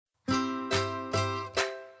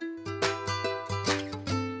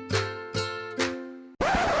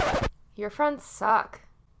Your friends suck.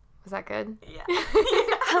 Was that good? Yeah.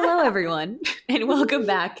 Hello, everyone, and welcome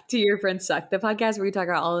back to Your Friends Suck, the podcast where we talk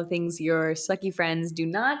about all the things your sucky friends do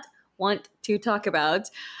not want to talk about.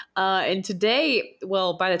 And today,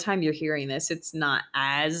 well, by the time you're hearing this, it's not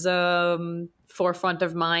as forefront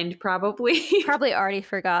of mind, probably. Probably already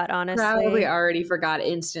forgot, honestly. Probably already forgot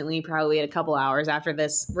instantly, probably in a couple hours after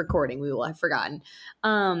this recording, we will have forgotten.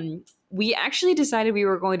 We actually decided we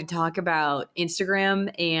were going to talk about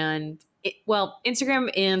Instagram and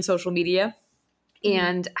social media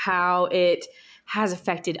and how it has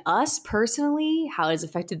affected us personally, how it has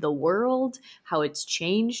affected the world, how it's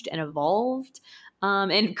changed and evolved.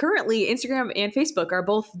 And currently, Instagram and Facebook are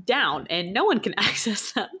both down and no one can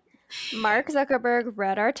access them. Mark Zuckerberg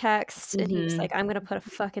read our text and he was like, I'm going to put a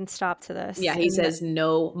fucking stop to this. Yeah, he says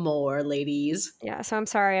no more, ladies. Yeah, so I'm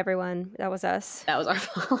sorry, everyone. That was us. That was our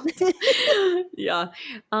fault. Yeah.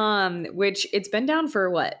 Which it's been down for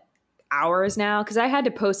what, hours now? Because I had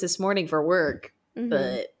to post this morning for work,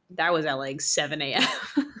 but that was at like 7 a.m.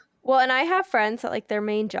 Well, and I have friends that like their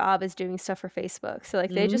main job is doing stuff for Facebook. So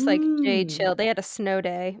like they just like jay chill. They had a snow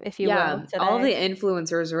day, if you will. Today. All the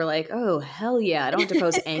influencers were like, oh, hell yeah. I don't have to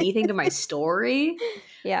post anything to my story.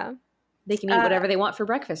 Yeah. They can eat whatever they want for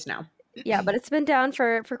breakfast now. Yeah, but it's been down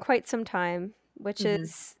for quite some time, which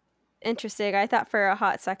is interesting. I thought for a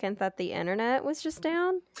hot second that the internet was just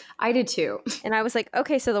down. I did too. And I was like,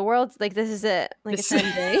 okay, so the world's like, this is it. Like it's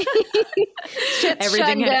ending. Shit's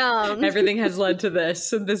shutting down. Everything has led to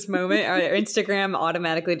this moment. Our Instagram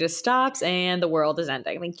automatically just stops and the world is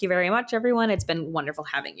ending. Thank you very much, everyone. It's been wonderful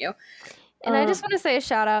having you. And I just want to say a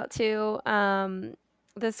shout out to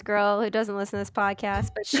this girl who doesn't listen to this podcast,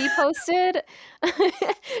 but she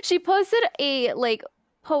posted a like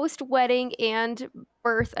post-wedding and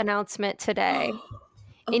birth announcement today.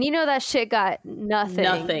 And you know that shit got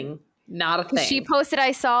nothing. Not a thing. She posted,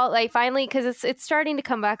 I saw like finally, because it's starting to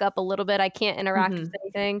come back up a little bit. I can't interact with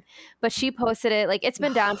anything, but she posted it like it's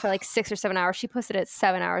been down for like 6 or 7 hours. She posted it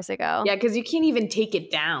 7 hours ago. Yeah, because you can't even take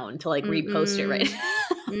it down to like repost it right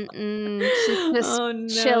now. She's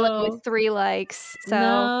just chilling with 3 likes. So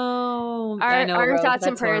our thoughts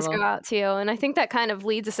and prayers go out to you. And I think that kind of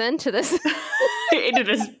leads us into this. Into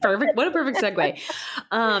this perfect. What a perfect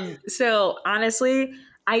segue. So honestly,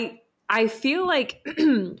 I feel like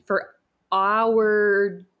for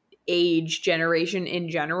our age generation in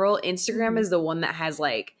general, Instagram is the one that has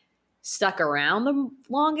like stuck around the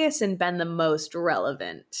longest and been the most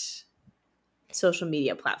relevant social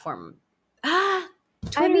media platform. I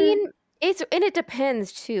mean, it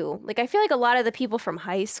depends too. Like I feel like a lot of the people from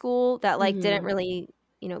high school that like didn't really,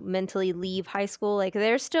 mentally leave high school, like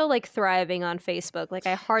they're still like thriving on Facebook. Like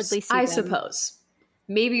I hardly see them. Suppose.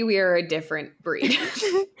 Maybe we are a different breed.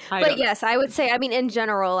 But yes, I would say, I mean, in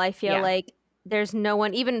general, I feel like there's no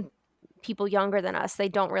one, even people younger than us, they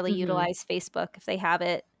don't really utilize Facebook. If they have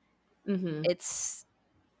it, it's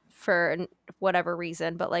for whatever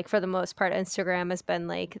reason. But like for the most part, Instagram has been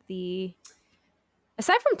like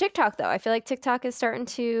aside from TikTok, though, I feel like TikTok is starting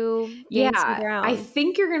to gain some ground. I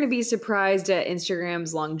think you're going to be surprised at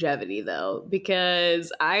Instagram's longevity, though,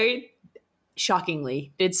 because I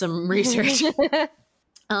shockingly did some research.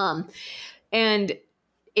 And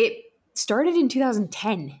it started in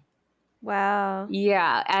 2010. Wow.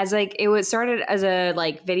 Yeah, it started as a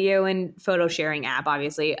like video and photo sharing app,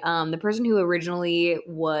 obviously. The person who originally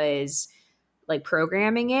was like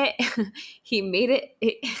programming it, he made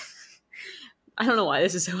it I don't know why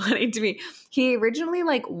this is so funny to me. He originally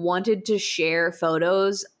like wanted to share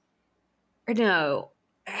photos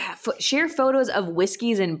share photos of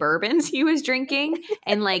whiskeys and bourbons he was drinking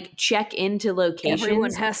and like check into locations.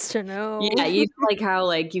 Everyone has to know. Yeah, you know, like how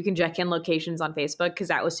like you can check in locations on Facebook because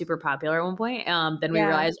that was super popular at one point. Then we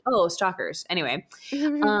realized, stalkers. Anyway,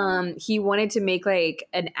 he wanted to make like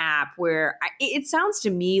an app where it sounds to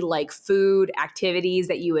me like food activities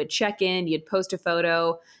that you would check in, you'd post a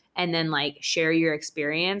photo, and then like share your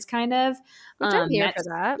experience, kind of. Which I'm here for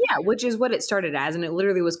that. Yeah, which is what it started as, and it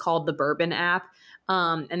literally was called the Bourbon app.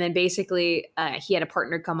 And then basically he had a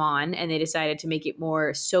partner come on and they decided to make it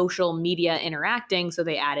more social media interacting. So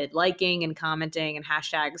they added liking and commenting and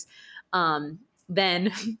hashtags.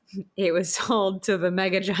 Then it was sold to the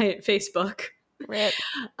mega giant Facebook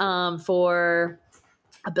for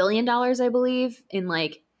 $1 billion, I believe, in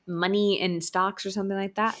like money and stocks or something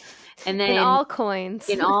like that. And then in all coins.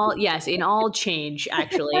 In all change,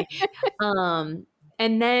 actually. And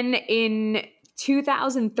then in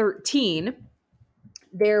 2013,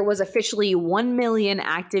 there was officially 1 million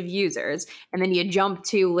active users. And then you jump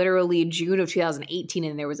to literally June of 2018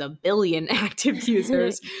 and there was a billion active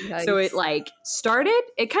users. So it like started,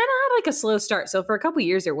 it kind of had like a slow start. So for a couple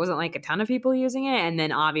years, there wasn't like a ton of people using it. And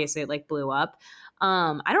then obviously it like blew up.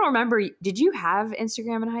 I don't remember. Did you have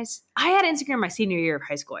Instagram in high school? I had Instagram my senior year of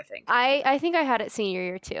high school, I think. I think I had it senior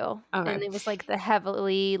year too. Okay. And it was like the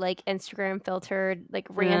heavily like Instagram filtered, like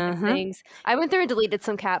random things. I went through and deleted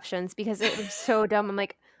some captions because it was so dumb. I'm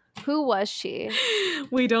like, who was she?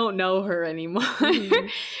 We don't know her anymore.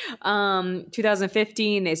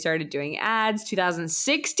 2015, they started doing ads.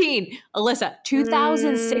 2016, Alyssa,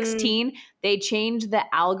 2016, they changed the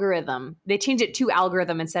algorithm. They changed it to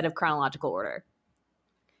algorithm instead of chronological order.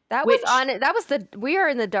 That was we are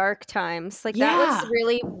in the dark times. Like that was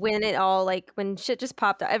really when it all like when shit just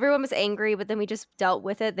popped up. Everyone was angry, but then we just dealt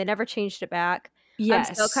with it. They never changed it back. Yes.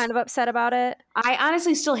 I'm still kind of upset about it. I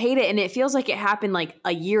honestly still hate it, and it feels like it happened like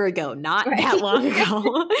a year ago, not that long ago.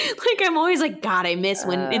 Like I'm always like, God, I miss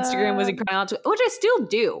when Instagram was in chronological, which I still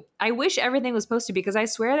do. I wish everything was posted because I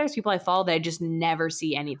swear there's people I follow that I just never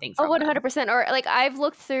see anything from. 100%. Or like I've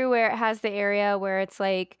looked through where it has the area where it's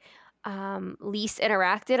like least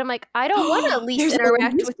interacted. I'm like, I don't want to least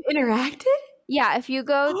interact with interacted. Yeah, if you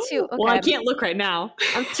go to well, I can't look right now.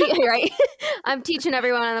 Right. I'm teaching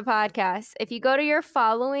everyone on the podcast. If you go to your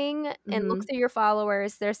following and look through your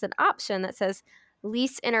followers, there's an option that says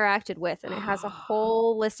least interacted with, and it has a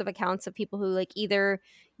whole list of accounts of people who like either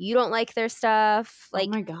you don't like their stuff, like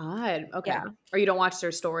oh my God. Okay. Yeah. Or you don't watch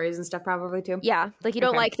their stories and stuff probably too? Yeah. Like you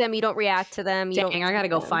don't like them, you don't react to them. Dang, I gotta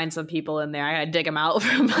go find some people in there. I gotta dig them out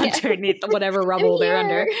from underneath whatever rubble they're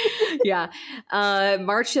under. Yeah.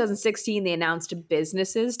 March 2016, they announced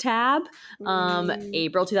Businesses tab.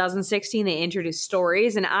 April 2016, they introduced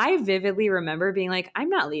Stories. And I vividly remember being like, I'm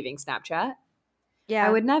not leaving Snapchat. Yeah. I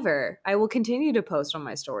would never. I will continue to post on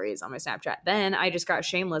my stories on my Snapchat. Then I just got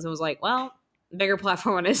shameless and was like, well, bigger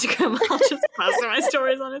platform on Instagram. I'll just post my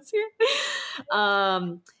stories on it here.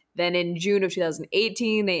 Then in June of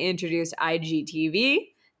 2018, they introduced IGTV.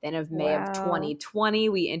 Then of May of 2020,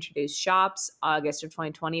 we introduced Shops. August of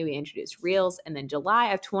 2020, we introduced Reels. And then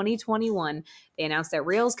July of 2021, they announced that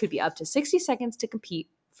Reels could be up to 60 seconds to compete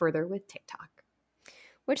further with TikTok.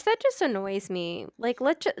 Which that just annoys me. Like,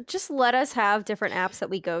 just let us have different apps that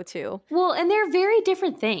we go to. Well, and they're very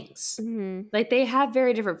different things. Like, they have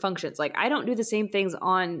very different functions. Like, I don't do the same things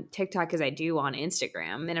on TikTok as I do on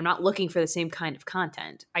Instagram, and I'm not looking for the same kind of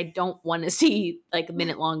content. I don't want to see, like,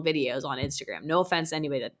 minute-long videos on Instagram. No offense to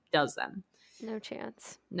anybody that does them. No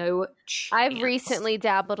chance. No chance. I've recently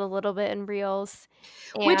dabbled a little bit in Reels.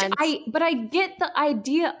 But I get the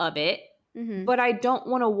idea of it. But I don't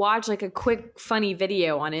want to watch like a quick funny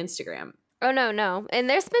video on Instagram. Oh, no. And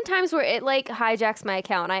there's been times where it like hijacks my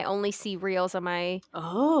account. I only see Reels on my...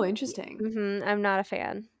 Oh, interesting. I'm not a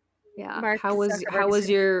fan. Yeah. Mark how was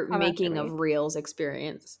your making of Reels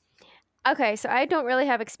experience? Okay, so I don't really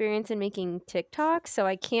have experience in making TikTok, so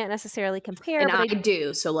I can't necessarily compare. And I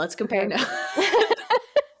do, so let's compare now.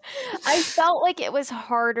 I felt like it was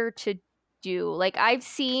harder to do. Like I've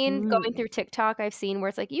seen going through TikTok, I've seen where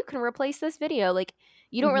it's like you can replace this video. Like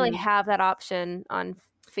you don't really have that option on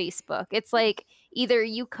Facebook. It's like either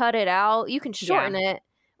you cut it out, you can shorten it,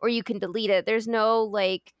 or you can delete it. There's no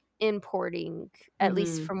like importing, at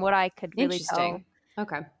least from what I could really tell.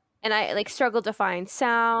 Okay. And I like struggled to find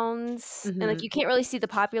sounds, and like you can't really see the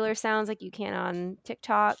popular sounds like you can on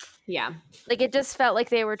TikTok. Yeah. Like it just felt like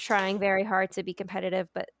they were trying very hard to be competitive,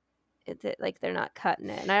 but like they're not cutting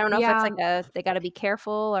it. And I don't know if it's like they got to be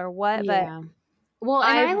careful or what, but well,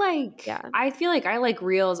 and I feel like I like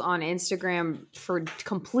Reels on Instagram for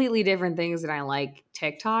completely different things than I like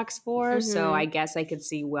TikToks for. So I guess I could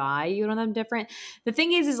see why you know them different. The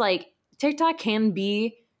thing is like TikTok can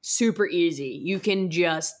be super easy. You can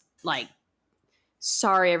just like,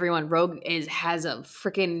 sorry everyone, Rogue has a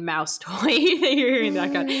freaking mouse toy that you're hearing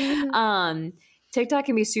that guy. TikTok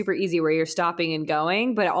can be super easy where you're stopping and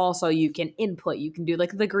going, but also you can input. You can do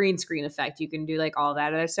like the green screen effect. You can do like all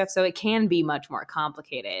that other stuff. So it can be much more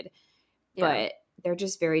complicated, but they're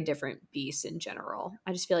just very different beasts in general.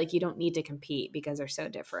 I just feel like you don't need to compete because they're so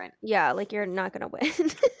different. Yeah, like you're not going to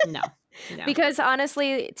win. No. Because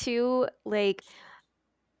honestly, too, like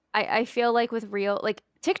I feel like with like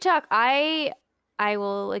TikTok, I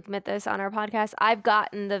will admit this on our podcast. I've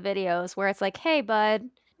gotten the videos where it's like, hey, bud,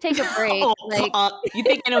 take a break. You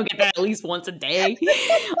think I don't get that at least once a day?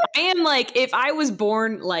 I am like, if I was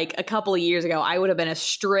born like a couple of years ago, I would have been a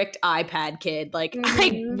strict iPad kid. Like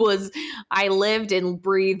I lived and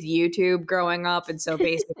breathed YouTube growing up. And so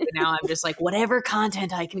basically now I'm just like, whatever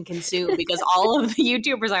content I can consume, because all of the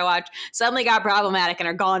YouTubers I watch suddenly got problematic and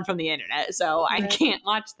are gone from the internet. So I can't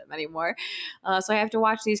watch them anymore. So I have to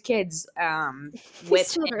watch these kids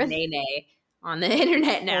with Nene on the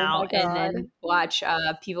internet now, and then watch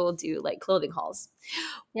people do like clothing hauls.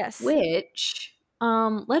 Yes. Which,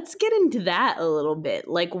 let's get into that a little bit.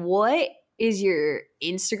 Like, what is your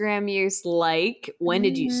Instagram use like? When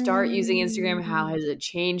did you start using Instagram? How has it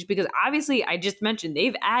changed? Because obviously, I just mentioned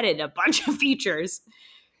they've added a bunch of features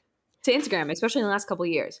to Instagram, especially in the last couple of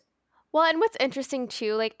years. Well, and what's interesting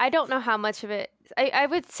too, like, I don't know how much of it, I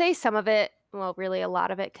would say some of it, well, really a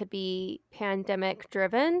lot of it could be pandemic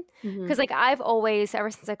driven. Because like I've always,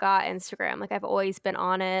 ever since I got Instagram, like I've always been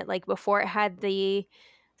on it. Like before it had the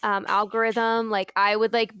algorithm, like I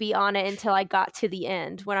would like be on it until I got to the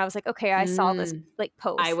end when I was like, okay, I saw this like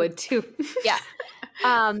post. I would too. Yeah.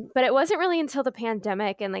 But it wasn't really until the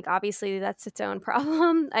pandemic, and like obviously that's its own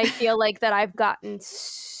problem. I feel like that I've gotten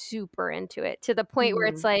super into it to the point where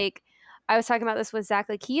it's like, I was talking about this with Zach,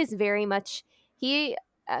 like he is very much,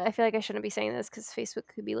 I feel like I shouldn't be saying this because Facebook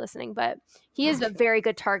could be listening, but he is a very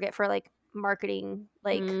good target for like marketing.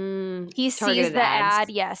 Like he sees the ad.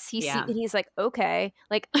 Yes. He's like, okay,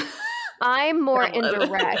 like I'm more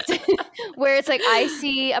indirect where it's like, I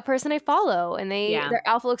see a person I follow and their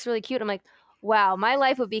outfit looks really cute. I'm like, wow, my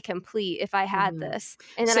life would be complete if I had this.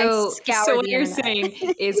 And then I scour So what the you're internet.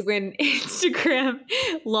 saying is when Instagram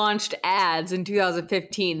launched ads in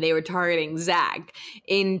 2015, they were targeting Zach.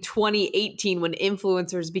 In 2018, when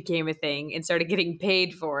influencers became a thing and started getting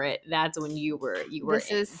paid for it, that's when you were.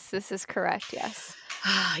 This is correct. Yes.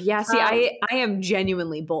 Yeah, see, I am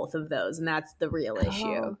genuinely both of those, and that's the real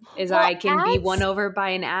issue. I can be won over by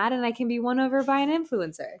an ad, and I can be won over by an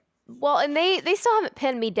influencer. Well, and they still haven't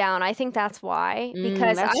pinned me down. I think that's why.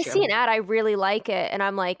 Because I see an ad, I really like it, and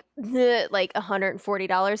I'm like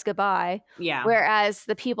 $140, goodbye. Yeah. Whereas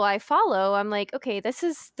the people I follow, I'm like, okay, this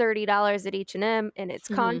is $30 at H&M, and it's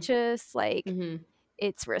conscious, like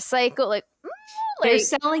it's recycled, like they're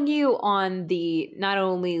selling you on the not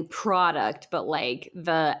only product, but like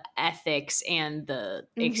the ethics and the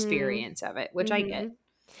experience of it, which I get.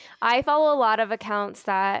 I follow a lot of accounts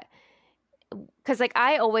that, because like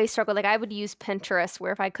I always struggle, like I would use Pinterest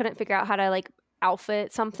where if I couldn't figure out how to like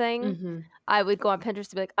outfit something, I would go on Pinterest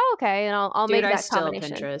to be like, oh, okay, and I'll make that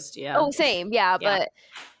combination. Pinterest, yeah. Oh, same, yeah, but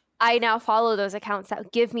I now follow those accounts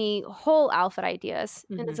that give me whole outfit ideas,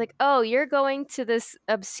 and it's like, oh, you're going to this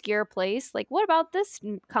obscure place, like what about this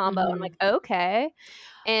combo? I'm like, okay,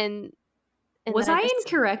 and was I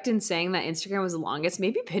incorrect in saying that Instagram was the longest?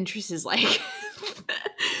 Maybe Pinterest is like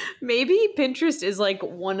maybe Pinterest is like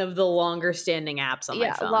one of the longer standing apps on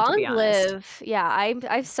my phone. Long to be honest. live. Yeah,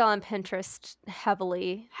 I'm still on Pinterest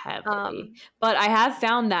heavily. But I have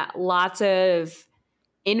found that lots of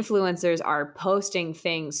influencers are posting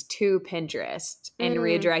things to Pinterest and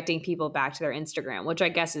redirecting people back to their Instagram, which I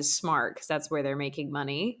guess is smart because that's where they're making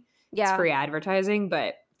money. Yeah. It's free advertising,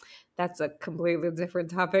 but that's a completely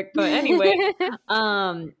different topic. But anyway,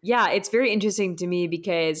 it's very interesting to me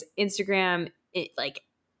because Instagram,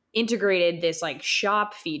 integrated this like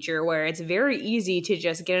shop feature where it's very easy to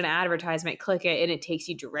just get an advertisement, click it, and it takes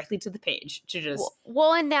you directly to the page to just.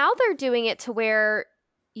 Well, and now they're doing it to where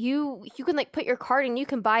you can like put your card and you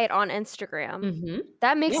can buy it on Instagram.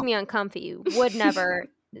 That makes me uncomfy. Would never,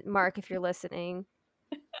 Mark, if you're listening.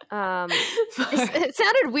 It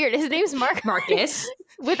sounded weird. His name's Marcus.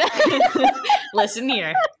 Listen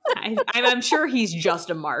here, I'm sure he's just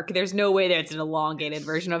a Mark. There's no way that's an elongated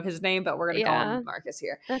version of his name, but we're gonna call him Marcus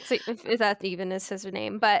here. If that even is his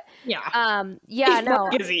name, but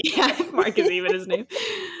Mark is even his name.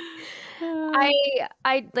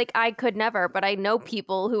 I could never, but I know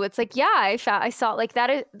people who it's like, I saw like that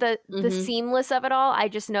is the seamless of it all. I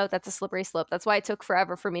just know that's a slippery slope. That's why it took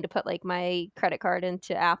forever for me to put like my credit card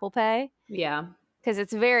into Apple Pay. Yeah. Because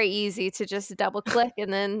it's very easy to just double click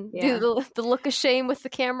and then do the look of shame with the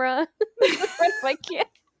camera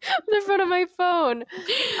in front of my phone.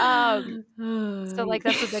 So like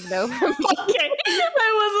that's a big no for me. Okay,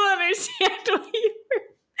 I wasn't understanding what you were.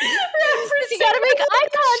 You gotta make eye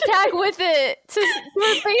contact with it for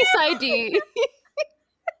Face ID.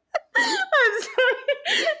 I'm sorry.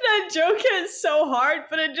 That joke is so hard,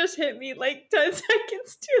 but it just hit me like 10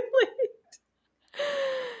 seconds too late.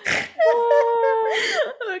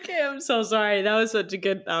 Okay, I'm so sorry. That was such a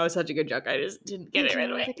good joke. I just didn't get it right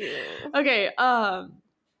away. Okay,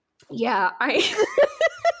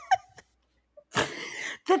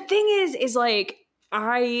 the thing is like,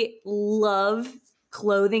 I love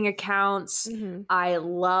clothing accounts. Mm-hmm. I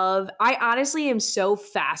honestly am so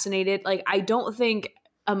fascinated. Like, I don't think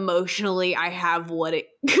emotionally I have what it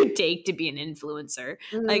could take to be an influencer.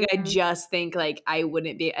 Like, I just think like I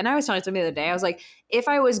wouldn't be. And I was telling somebody the other day, I was like, if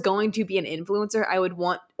I was going to be an influencer, I would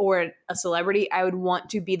want, or a celebrity, I would want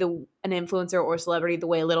to be an influencer or celebrity the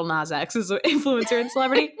way Lil Nas X is an influencer and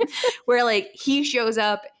celebrity, where like he shows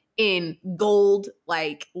up in gold,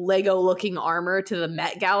 like Lego looking armor to the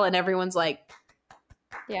Met Gala, and everyone's like,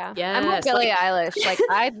 yeah, yes, I'm like Billie Eilish. Like,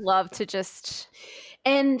 I'd love to just,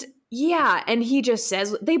 and yeah, and he just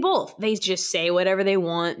says they just say whatever they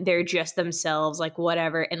want. They're just themselves, like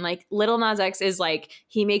whatever. And like Lil Nas X is like,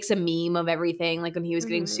 he makes a meme of everything, like when he was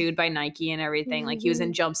getting sued by Nike and everything. Like he was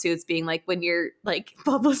in jumpsuits being like, when you're like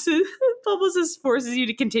publicist forces you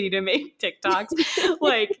to continue to make TikToks.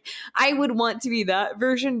 Like, I would want to be that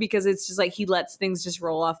version, because it's just like he lets things just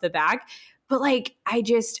roll off the back. But like, I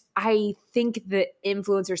think the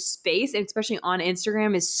influencer space, and especially on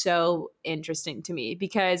Instagram, is so interesting to me,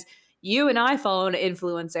 because you and I follow an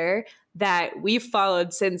influencer that we've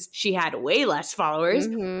followed since she had way less followers.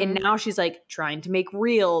 And now she's like trying to make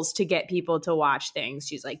reels to get people to watch things.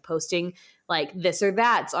 She's like posting like this or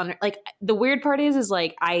that's on her. Like, the weird part is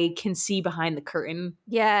like, I can see behind the curtain.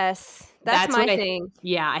 yes, that's my thing.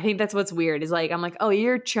 I think that's what's weird, is like, I'm like, oh,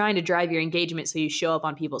 you're trying to drive your engagement so you show up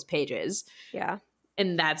on people's pages. Yeah.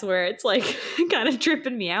 And that's where it's like kind of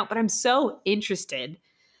tripping me out, but I'm so interested.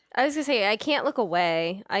 I was gonna say, I can't look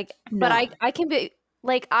away. No. But I can be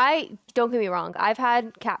like, don't get me wrong. I've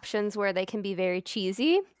had captions where they can be very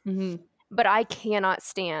cheesy, but I cannot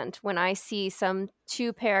stand when I see some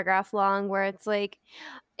 2-paragraph long where it's like,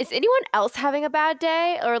 is anyone else having a bad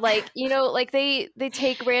day? Or like, you know, like they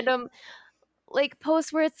take random like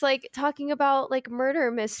posts where it's like talking about like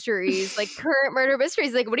murder mysteries, like current murder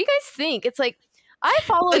mysteries. Like, what do you guys think? It's like, I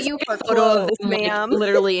follow you for clothes, ma'am. Like,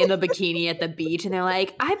 literally in a bikini at the beach, and they're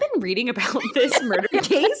like, I've been reading about this murder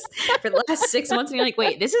case for the last 6 months, and you're like,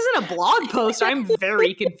 wait, this isn't a blog post. I'm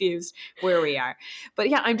very confused where we are.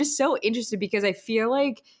 But yeah, I'm just so interested, because I feel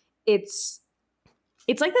like it's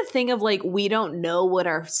like the thing of like, we don't know what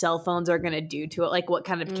our cell phones are going to do to it, like what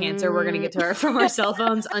kind of cancer we're going to get from our cell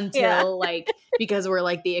phones until like, because we're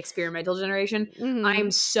like the experimental generation.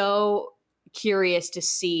 I'm so curious to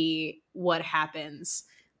see what happens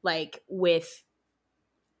like with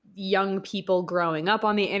young people growing up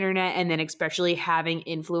on the internet, and then especially having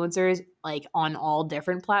influencers like on all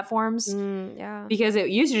different platforms. Because it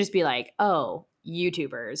used to just be like, oh,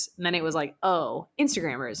 YouTubers, and then it was like, oh,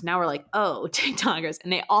 Instagrammers, now we're like, oh, TikTokers,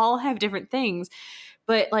 and they all have different things.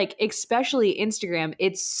 But like, especially Instagram,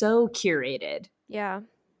 it's so curated. Yeah.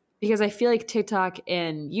 Because I feel like TikTok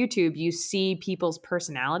and YouTube, you see people's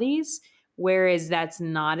personalities, whereas that's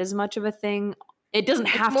not as much of a thing. It doesn't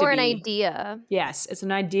have to be. It's more an idea. Yes, it's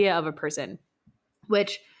an idea of a person,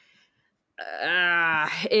 which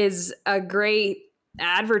is a great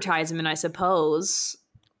advertisement, I suppose.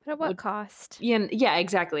 But at what cost? Yeah,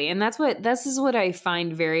 exactly. And this is what I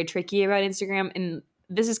find very tricky about Instagram. And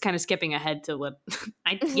this is kind of skipping ahead to what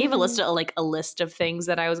I gave a list of things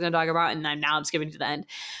that I was going to talk about, and I'm skipping to the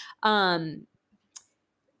end.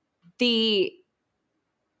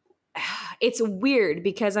 It's weird,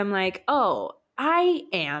 because I'm like, oh, I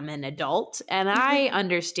am an adult, and I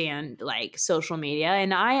understand like social media,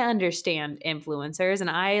 and I understand influencers, and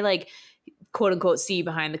I like, quote unquote, see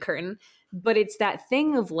behind the curtain. But it's that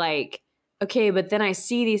thing of like, okay, but then I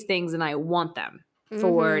see these things and I want them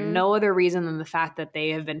for no other reason than the fact that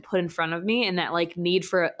they have been put in front of me, and that like need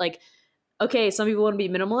for like, okay, some people want to be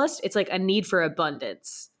minimalist. It's like a need for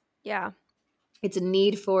abundance. Yeah. It's a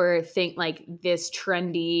need for like this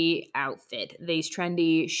trendy outfit, these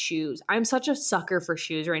trendy shoes. I'm such a sucker for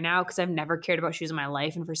shoes right now, because I've never cared about shoes in my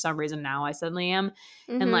life, and for some reason now I suddenly am.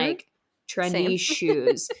 And like, trendy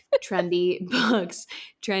shoes, trendy books,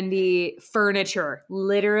 trendy furniture.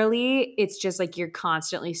 Literally, it's just like you're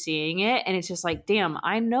constantly seeing it, and it's just like, damn,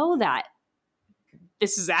 I know that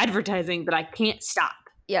this is advertising, but I can't stop.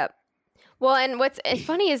 Yep. Well, and what's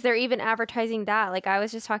funny is they're even advertising that. Like, I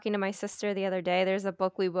was just talking to my sister the other day. There's a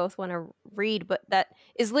book we both want to read, but that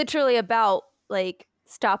is literally about like,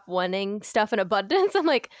 stop wanting stuff in abundance. I'm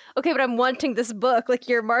like, okay, but I'm wanting this book. Like,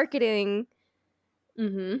 you're marketing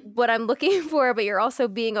what I'm looking for, but you're also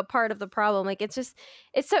being a part of the problem. Like, it's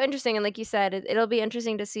so interesting. And like you said, it'll be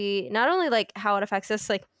interesting to see not only like how it affects us,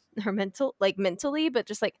 like our mentally, but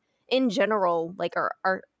just like in general, like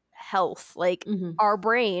our health, like our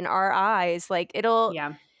brain, our eyes, like it'll,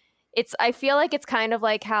 I feel like it's kind of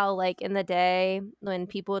like how, like, in the day when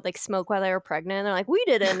people would like smoke while they were pregnant, they're like, we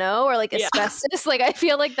didn't know, or like asbestos. Like, I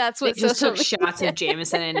feel like that's what they just took shots of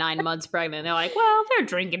Jameson and 9 months pregnant. They're like, well, they're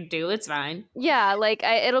drinking too. It's fine. Yeah, like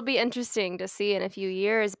it'll be interesting to see in a few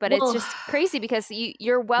years, but it's just crazy because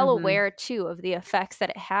you're well aware too of the effects that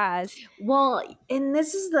it has. Well, and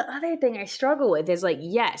this is the other thing I struggle with is like,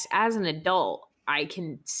 yes, as an adult, I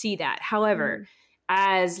can see that. However,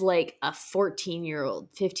 as like a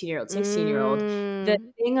 14-year-old, 15-year-old, 16-year-old, the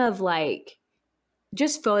thing of like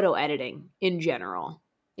just photo editing in general.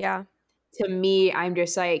 Yeah. To me, I'm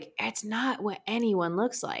just like, it's not what anyone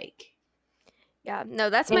looks like. Yeah, no,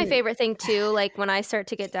 that's my favorite thing too. Like when I start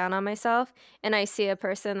to get down on myself and I see a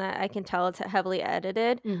person that I can tell it's heavily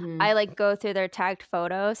edited, I like go through their tagged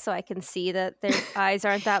photos so I can see that their eyes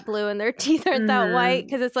aren't that blue and their teeth aren't that white,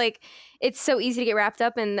 because it's like it's so easy to get wrapped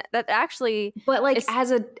up in that actually. But like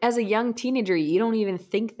as a young teenager, you don't even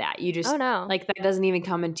think that. You just no. Like that doesn't even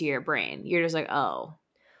come into your brain. You're just like, oh,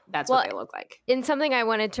 that's what they look like. And something I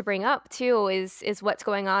wanted to bring up too is what's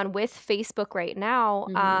going on with Facebook right now.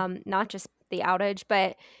 Not just the outage,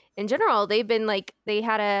 but in general, they've been like they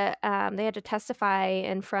had to testify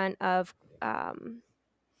in front of in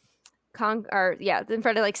front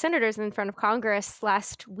of like senators in front of Congress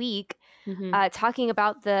last week, talking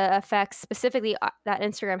about the effects specifically that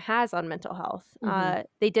Instagram has on mental health.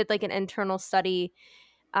 They did like an internal study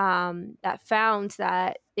that found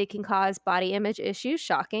that it can cause body image issues.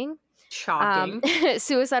 Shocking.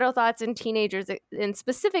 Suicidal thoughts in teenagers, and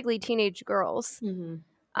specifically teenage girls.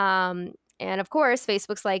 And of course,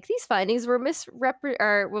 Facebook's like, these findings were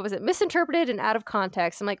misinterpreted and out of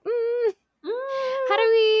context. I'm like,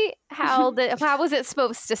 how was it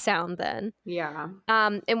supposed to sound then? Yeah.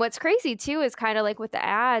 And what's crazy too is kind of like with the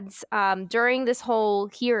ads, during this whole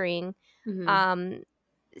hearing, they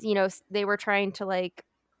were trying to like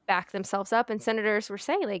back themselves up, and senators were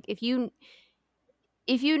saying like, if you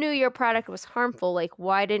knew your product was harmful, like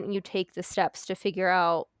why didn't you take the steps to figure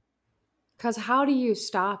out? Because how do you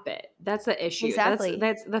stop it? That's the issue. Exactly.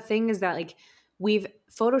 That's the thing, is that like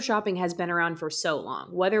photoshopping has been around for so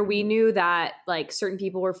long. Whether we knew that like certain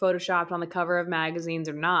people were photoshopped on the cover of magazines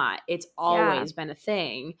or not, it's always been a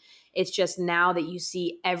thing. It's just now that you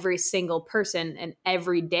see every single person and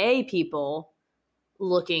everyday people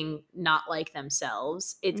looking not like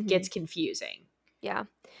themselves, it gets confusing. Yeah.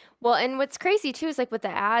 Well, and what's crazy too is like with the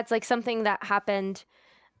ads, like something that happened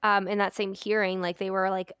in that same hearing, like they were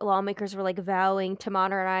like, lawmakers were like vowing to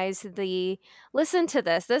modernize listen to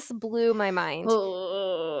this. This blew my mind.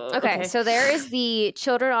 Okay, so there is the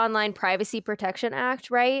Children Online Privacy Protection Act,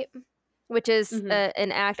 right? Which is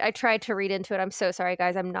an act. I tried to read into it. I'm so sorry,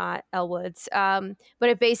 guys. I'm not Elle Woods. But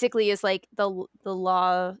it basically is like the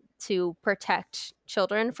law to protect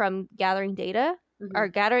children from gathering data or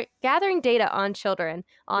gathering data on children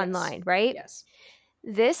online, right? Yes.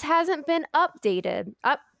 This hasn't been updated.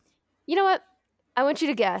 You know what? I want you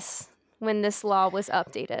to guess when this law was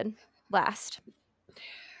updated last.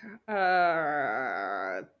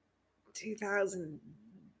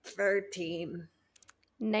 2013.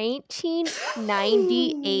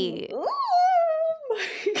 1998. Oh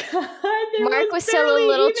my God. Mark was still a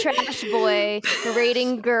little trash boy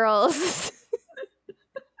rating girls.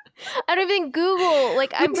 I don't even Google.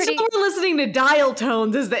 Like, I'm pretty. Still listening to dial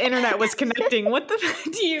tones as the internet was connecting. What the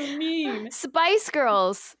fuck do you mean? Spice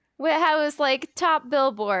Girls. How it was like top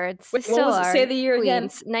billboards. Wait, what was it? Say the year again.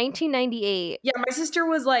 1998. Yeah, my sister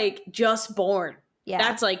was like just born. Yeah,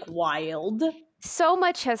 that's like wild. So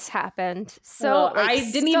much has happened. So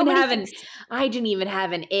I didn't even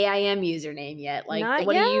have an AIM username yet. Like,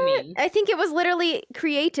 what do you mean? I think it was literally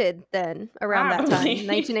created then around that time,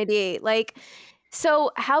 1998. Like,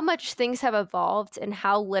 so how much things have evolved and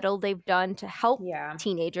how little they've done to help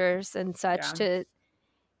teenagers and such to.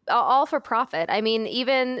 All for profit. I mean,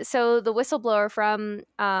 even so, the whistleblower from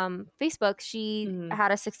Facebook, she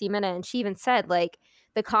had a 60 Minutes, and she even said like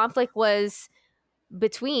the conflict was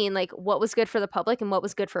between like what was good for the public and what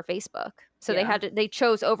was good for Facebook. So they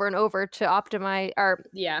chose over and over to optimize or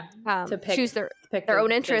choose their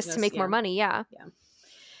own interests to make more money. Yeah.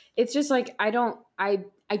 It's just like I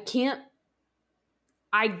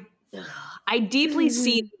deeply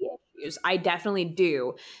see the issues. I definitely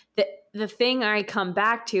do. The thing I come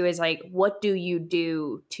back to is like, what do you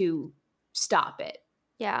do to stop it?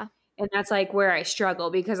 Yeah. And that's like where I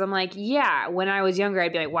struggle, because I'm like, yeah, when I was younger,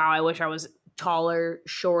 I'd be like, wow, I wish I was taller,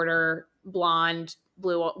 shorter, blonde,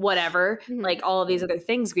 blue, whatever, like all of these other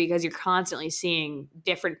things, because you're constantly seeing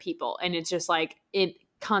different people and it's just like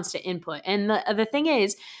constant input. And the thing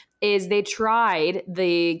is they tried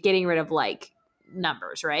the getting rid of like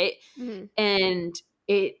numbers, right? And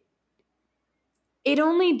it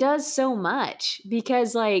only does so much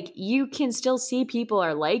because like you can still see people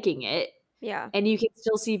are liking it. Yeah. And you can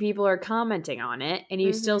still see people are commenting on it, and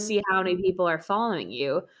you still see how many people are following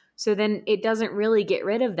you. So then it doesn't really get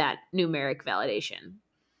rid of that numeric validation.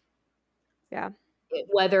 Yeah.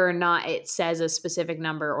 Whether or not it says a specific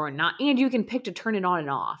number or not. And you can pick to turn it on and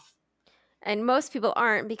off. And most people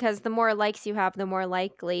aren't, because the more likes you have, the more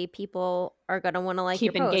likely people are going to want to like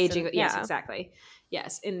keep your post. Engaging. Yes, exactly.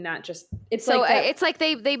 Yes, and not just it's so like it's like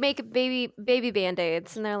they make baby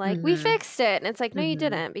Band-Aids and they're like, we fixed it, and it's like, no, you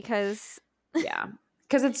didn't, because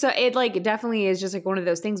because it like definitely is just like one of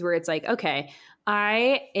those things where it's like, okay,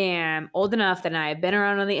 I am old enough that I've been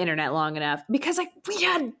around on the internet long enough, because like we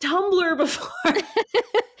had Tumblr before.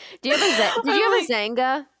 Did you have a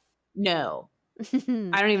Xanga? No. I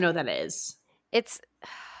don't even know what that is. It's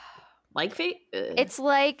like it's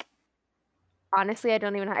like, honestly, I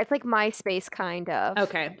don't even know. It's like MySpace, kind of.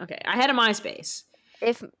 Okay. I had a MySpace.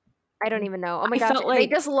 I don't even know. Oh my gosh, they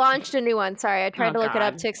just launched a new one. Sorry, I tried to look it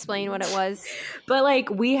up to explain what it was. But like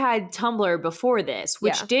we had Tumblr before this,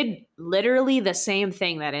 which did literally the same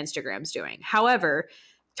thing that Instagram's doing. However,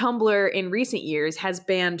 Tumblr in recent years has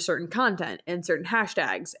banned certain content and certain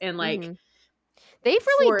hashtags, and like they've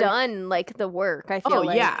really done like the work, I feel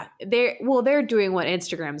like. Yeah. They're doing what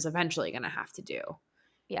Instagram's eventually going to have to do.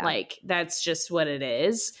 Yeah. Like that's just what it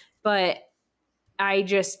is. But I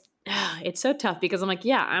just it's so tough because I'm like,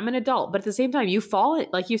 yeah, I'm an adult, but at the same time,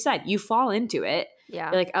 like you said, you fall into it.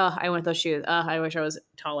 Yeah. You're like, oh, I want those shoes. Oh, I wish I was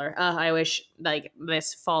taller. Oh, I wish like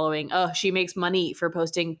this following. Oh, she makes money for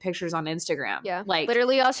posting pictures on Instagram. Yeah. Like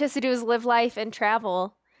literally all she has to do is live life and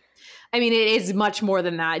travel. I mean, it is much more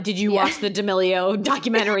than that. Did you watch the D'Amelio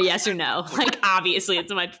documentary? Yes or no? Like, obviously,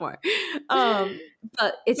 it's much more.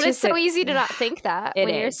 But it's so easy to not think that when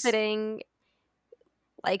you're is. sitting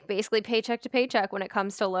like basically paycheck to paycheck when it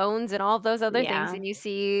comes to loans and all of those other things, and you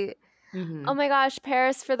see, oh my gosh,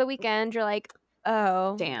 Paris for the weekend. You're like,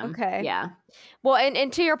 oh, damn, okay, yeah. Well,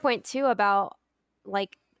 and to your point too about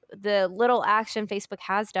like the little action Facebook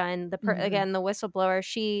has done. Again, the whistleblower,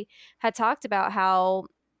 she had talked about how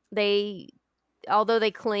although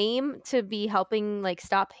they claim to be helping like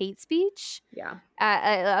stop hate speech,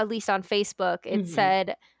 at least on Facebook, it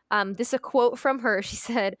said, this is a quote from her. She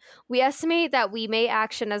said, "We estimate that we may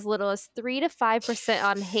action as little as 3 to 5%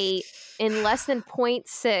 on hate and less than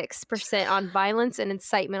 0.6% on violence and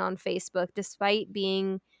incitement on Facebook, despite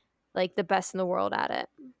being like the best in the world at it."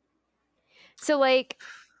 So like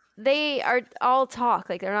they are all talk,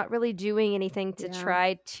 like they're not really doing anything to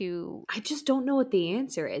try to. I just don't know what the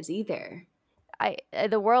answer is either.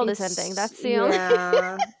 The world is ending. That's the only.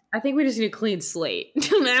 I think we just need a clean slate. I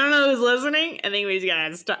don't know who's listening. I think we just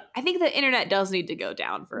gotta stop. I think the internet does need to go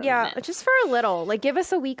down for a minute. Just for a little. Like, give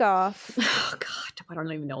us a week off. Oh God, I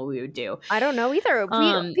don't even know what we would do. I don't know either.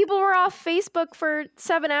 People were off Facebook for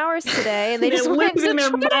 7 hours today, and they just went to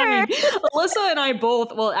Twitter. Alyssa and I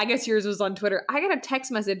both. Well, I guess yours was on Twitter. I got a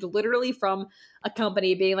text message literally from a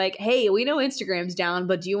company being like, "Hey, we know Instagram's down,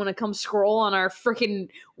 but do you want to come scroll on our freaking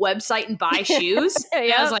website and buy shoes?"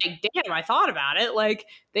 And I was like, "Damn, I thought about it. Like,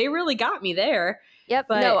 they really got me there." Yep.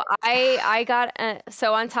 But no, I got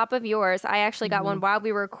so on top of yours, I actually got one while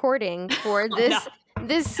we were recording for this.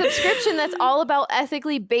 This subscription that's all about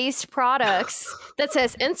ethically based products that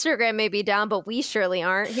says Instagram may be down, but we surely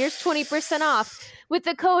aren't. Here's 20% off with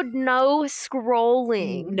the code no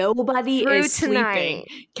scrolling. Nobody is sleeping.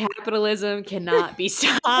 Capitalism cannot be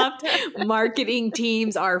stopped. Marketing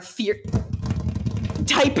teams are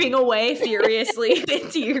typing away furiously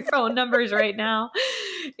into your phone numbers right now.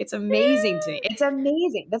 It's amazing to me. It's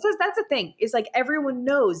amazing. That's the thing. Is like everyone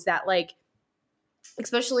knows that, like,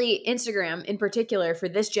 especially Instagram in particular for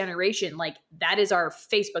this generation, like that is our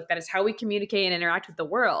Facebook. That is how we communicate and interact with the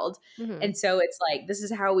world. And so it's like, this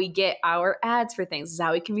is how we get our ads for things. This is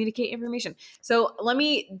how we communicate information. So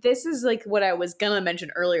this is like what I was going to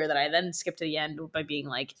mention earlier that I then skipped to the end by being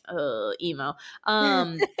like, emo.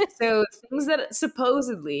 So things that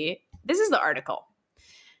supposedly, this is the article.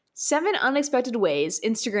 7 unexpected ways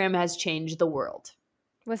Instagram has changed the world.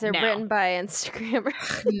 Was it written by Instagram?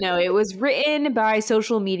 No, it was written by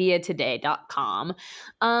socialmediatoday.com.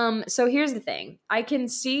 So here's the thing. I can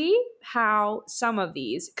see how some of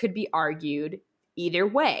these could be argued either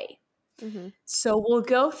way. So we'll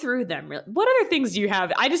go through them. What other things do you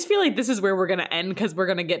have? I just feel like this is where we're going to end because we're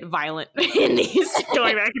going to get violent in these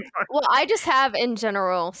going back and forth. Well, I just have in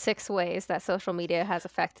general 6 ways that social media has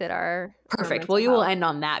affected our Perfect. Well, you will end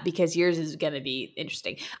on that because yours is going to be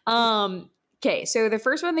interesting. Okay, so the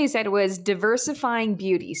first one they said was diversifying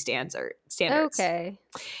beauty standards. Okay.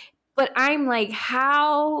 But I'm like,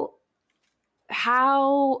 how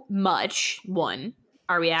how much, one,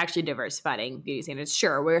 are we actually diversifying beauty standards?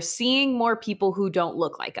 Sure, we're seeing more people who don't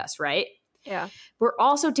look like us, right? Yeah. We're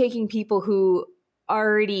also taking people who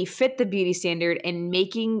already fit the beauty standard and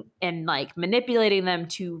making and like manipulating them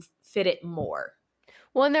to fit it more.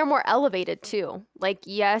 Well, and they're more elevated too. Like,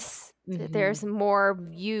 yes, there's more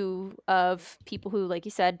view of people who, like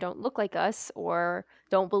you said, don't look like us or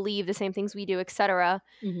don't believe the same things we do, etc.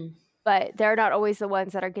 But they're not always the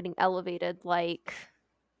ones that are getting elevated like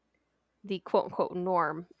the quote unquote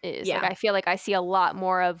norm is. Yeah. Like, I feel like I see a lot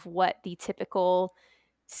more of what the typical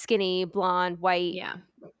skinny, blonde, white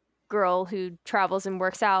girl who travels and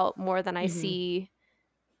works out more than I see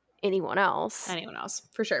anyone else.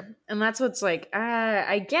 For sure. And that's what's like,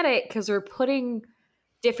 I get it, because we're putting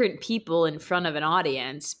different people in front of an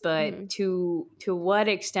audience, but to what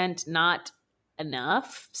extent not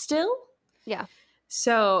enough still? Yeah.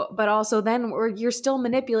 So, but also then you're still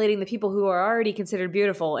manipulating the people who are already considered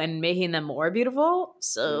beautiful and making them more beautiful.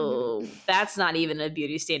 So that's not even a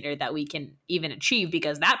beauty standard that we can even achieve,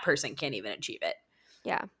 because that person can't even achieve it.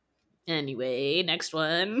 Yeah. Anyway, next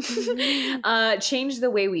one. Change the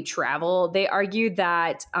way we travel. They argued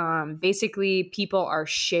that basically people are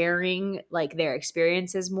sharing like their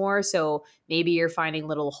experiences more. So maybe you're finding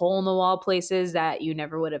little hole in the wall places that you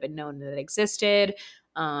never would have known that existed.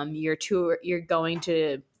 You're going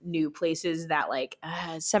to new places that like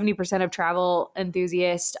 70% of travel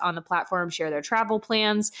enthusiasts on the platform share their travel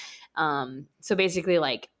plans. So basically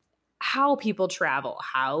like how people travel,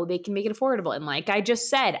 how they can make it affordable. And like I just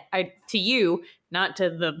said, to you, not to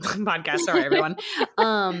the podcast, sorry everyone.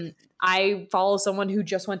 I follow someone who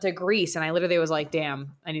just went to Greece, and I literally was like,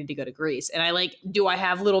 damn, I need to go to Greece. And I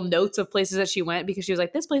have little notes of places that she went, because she was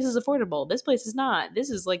like, this place is affordable, this place is not, this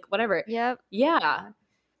is like whatever. Yep. Yeah.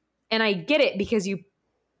 And I get it, because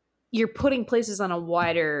you're putting places on a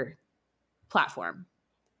wider platform,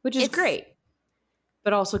 which is great,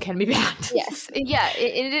 but also can be bad. Yes. Yeah,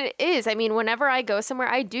 it is. I mean, whenever I go somewhere,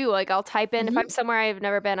 I do. Like, I'll type in, if I'm somewhere I've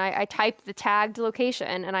never been, I type the tagged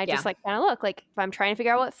location, and I just, like, kind of look. Like, if I'm trying to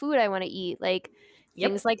figure out what food I want to eat, like,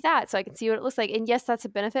 things like that, so I can see what it looks like. And, yes, that's a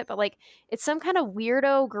benefit, but, like, it's some kind of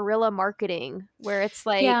weirdo guerrilla marketing where it's,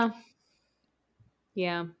 like...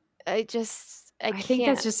 Yeah. I think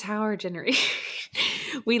that's just how our generation...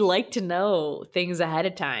 we like to know things ahead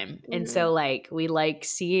of time. And so like we like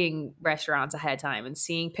seeing restaurants ahead of time and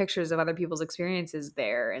seeing pictures of other people's experiences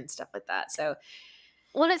there and stuff like that. So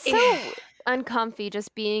it's so uncomfy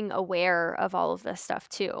just being aware of all of this stuff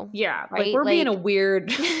too. Yeah. Right? Like we're being a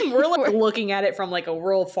weird, we're like looking at it from like a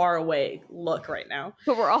real far away look right now.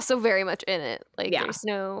 But we're also very much in it. Like there's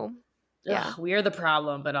no... Ugh, we are the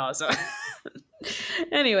problem, but also...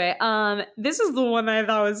 Anyway, this is the one I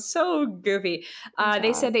thought was so goofy.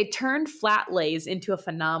 They said they turned flat lays into a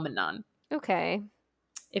phenomenon. Okay.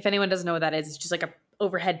 If anyone doesn't know what that is, it's just like a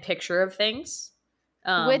overhead picture of things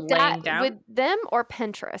laying down. With them or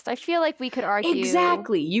Pinterest? I feel like we could argue.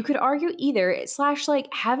 Exactly. You could argue either. /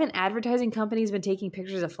 like, haven't advertising companies been taking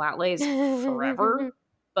pictures of flat lays forever?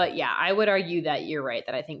 But yeah, I would argue that you're right,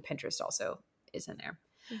 that I think Pinterest also is in there.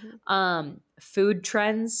 Food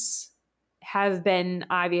trends have been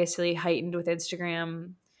obviously heightened with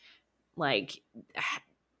Instagram. Like,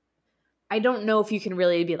 I don't know if you can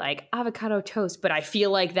really be like avocado toast, but I feel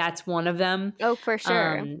like that's one of them. Oh, for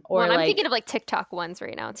sure. Or I'm thinking of like TikTok ones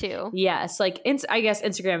right now too. Yes, like I guess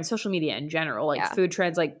Instagram, social media in general, like food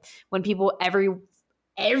trends, like when people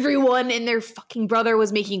everyone and their fucking brother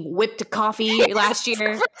was making whipped coffee last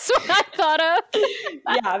year. That's what I thought of.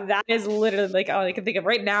 Yeah, that is literally like all I can think of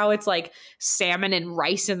right now. It's like salmon and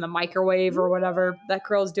rice in the microwave or whatever that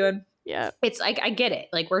girl's doing. Yeah, it's like I get it.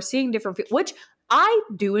 Like we're seeing different, which I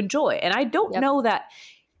do enjoy, and I don't know that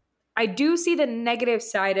I do see the negative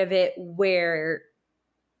side of it where,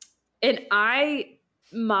 and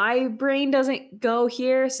my brain doesn't go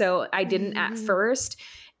here, so I didn't at first.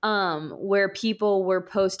 Where people were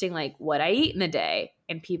posting like what I eat in a day,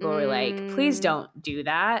 and people were like, please don't do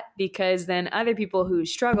that, because then other people who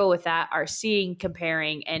struggle with that are seeing,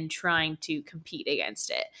 comparing, and trying to compete against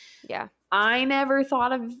it. Yeah. I never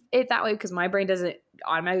thought of it that way because my brain doesn't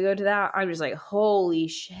automatically go to that. I'm just like, holy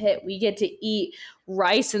shit, we get to eat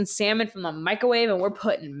rice and salmon from the microwave and we're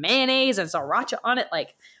putting mayonnaise and sriracha on it.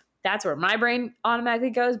 Like, that's where my brain automatically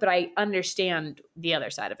goes, but I understand the other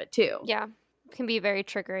side of it too. Yeah. Can be very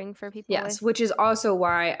triggering for people. Yes, which is also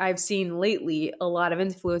why I've seen lately a lot of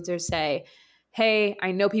influencers say, hey,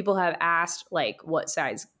 I know people have asked like what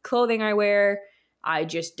size clothing I wear. I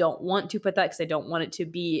just don't want to put that because I don't want it to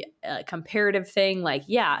be a comparative thing. Like,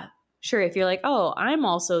 yeah, sure, if you're like, oh, I'm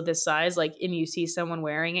also this size, like, and you see someone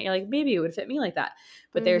wearing it, you're like, maybe it would fit me like that.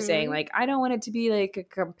 But they're saying like, I don't want it to be like a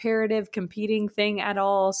comparative competing thing at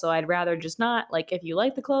all. So I'd rather just not. Like, if you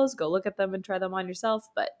like the clothes, go look at them and try them on yourself.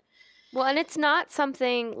 But well, and it's not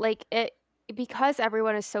something like it, because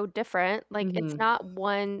everyone is so different. Like, it's not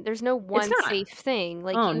one. There's no one safe thing.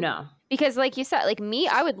 Like, no. Because like you said, like me,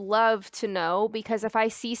 I would love to know, because if I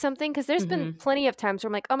see something, because there's been plenty of times where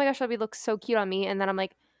I'm like, oh my gosh, that'd look so cute on me, and then I'm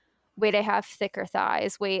like, wait, I have thicker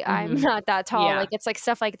thighs. Wait, I'm not that tall. Yeah. Like, it's like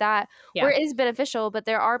stuff like that where it is beneficial, but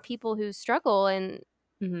there are people who struggle, and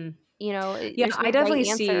you know, yeah, there's no I definitely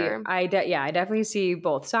right see. answer. I definitely see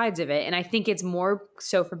both sides of it, and I think it's more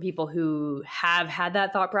so for people who have had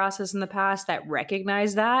that thought process in the past that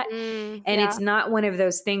recognize that, and it's not one of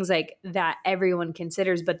those things like that everyone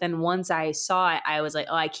considers. But then once I saw it, I was like,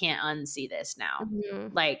 oh, I can't unsee this now.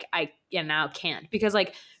 Like I now can't, because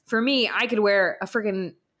like for me, I could wear a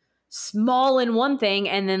freaking small in one thing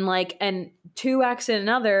and then like and 2X in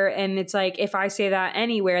another, and it's like if I say that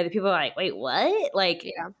anywhere, the people are like, wait, what? Like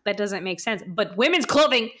that doesn't make sense. But women's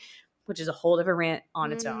clothing, which is a whole different rant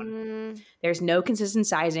on its own, there's no consistent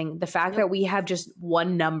sizing. The fact that we have just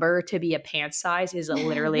one number to be a pants size is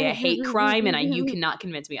literally a hate crime, and you cannot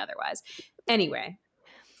convince me otherwise. Anyway,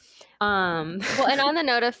 well, and on the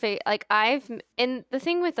note of like and the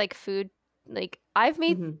thing with like food, like I've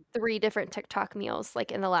made 3 different TikTok meals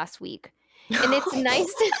like in the last week, and it's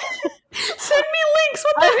nice to send me links.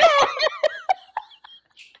 What the hell?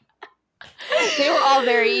 They were all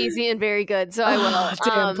very easy and very good, so I will.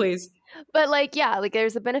 Damn, please. But like, yeah, like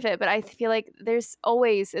there's a benefit, but I feel like there's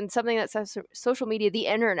always, and something that says social media, the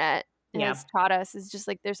internet has taught us, is just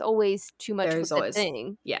like there's always too much of a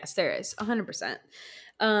thing. Yes, there is 100%.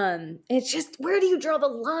 It's just, where do you draw the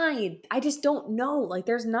line? I just don't know. Like,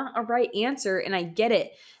 there's not a right answer, and I get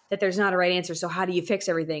it that there's not a right answer. So how do you fix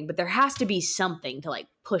everything? But there has to be something to like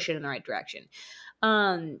push it in the right direction.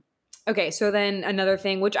 Okay, so then another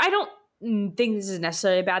thing, which I don't think this is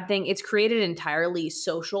necessarily a bad thing, it's created entirely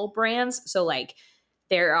social brands. So like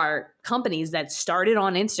there are companies that started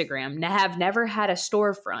on Instagram, have never had a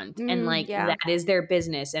storefront, and like that is their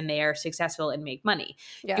business, and they are successful and make money.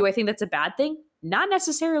 Do I think that's a bad thing? Not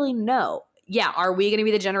necessarily, no. Yeah, are we going to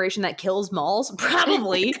be the generation that kills malls?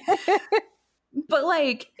 Probably. But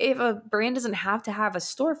like, if a brand doesn't have to have a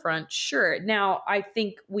storefront, sure. Now, I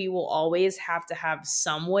think we will always have to have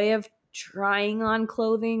some way of trying on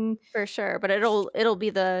clothing, for sure, but it'll be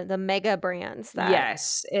the mega brands that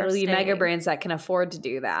it'll be mega brands that can afford to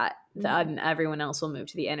do that, and everyone else will move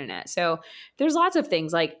to the internet. So there's lots of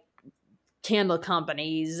things like candle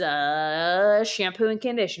companies, shampoo and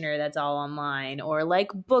conditioner, that's all online, or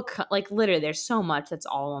like like literally there's so much that's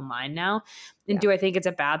all online now. And do I think it's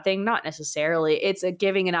a bad thing? Not necessarily. It's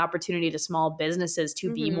giving an opportunity to small businesses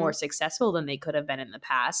to be more successful than they could have been in the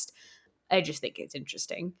past. I just think it's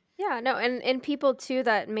interesting. Yeah, no, and people too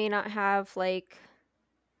that may not have like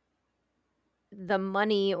the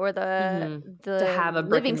money or the to have a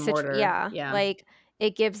brick and mortar. Like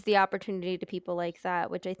it gives the opportunity to people like that,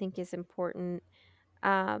 which I think is important.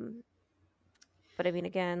 But I mean,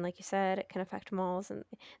 again, like you said, it can affect malls, and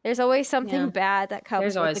there's always something bad that comes.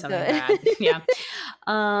 There's always something bad.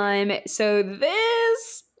 So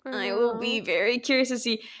this, I will be very curious to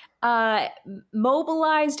see.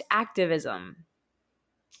 Mobilized activism.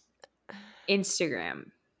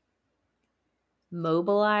 Instagram.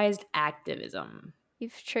 Mobilized activism.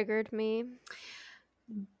 You've triggered me.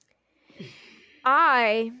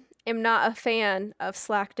 I am not a fan of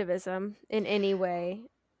slacktivism in any way.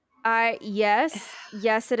 Yes,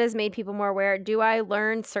 it has made people more aware. Do I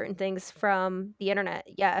learn certain things from the internet?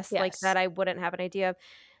 Yes, like that I wouldn't have an idea of.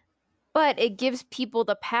 But it gives people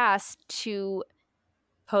the pass to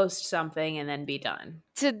post something and then be done.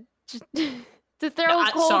 To throw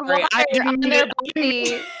cold water on their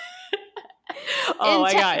body. Oh,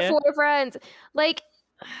 I got you. For friends, like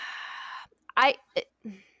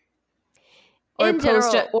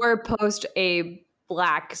post a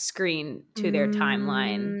black screen to their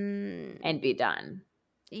timeline and be done.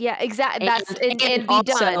 Yeah, exactly. And be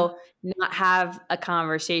also done. Not have a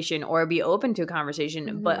conversation or be open to a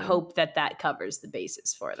conversation, but hope that covers the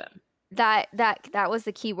basis for them. That was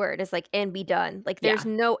the key word, is like, and be done. Like there's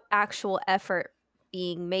no actual effort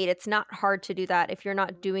being made. It's not hard to do that if you're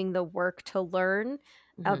not doing the work to learn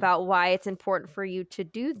about why it's important for you to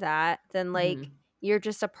do that. Then like you're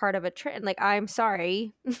just a part of a trend. Like, I'm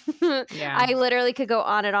sorry. I literally could go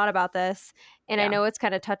on and on about this. And I know it's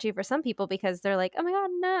kind of touchy for some people because they're like, oh my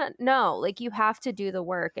God, no. Like, you have to do the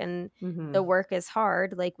work, and the work is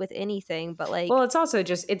hard, like with anything. But like, well, it's also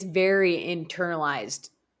just, it's very internalized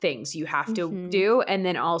things you have to do. And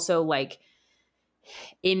then also like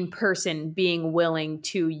in person being willing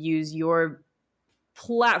to use your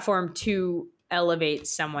platform to elevate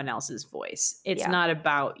someone else's voice. It's not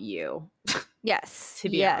about you. Yes. To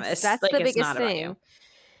be honest. That's like, the biggest thing.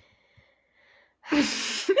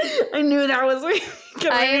 I knew that was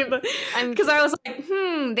because I was like,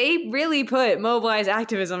 they really put mobilize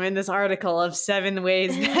activism in this article of 7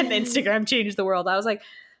 ways that Instagram changed the world. I was like,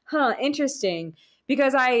 interesting.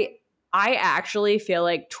 Because I actually feel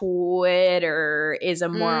like Twitter is a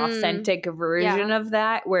more authentic version of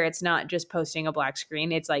that, where it's not just posting a black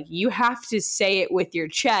screen. It's like you have to say it with your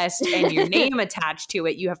chest and your name attached to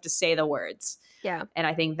it. You have to say the words. Yeah. And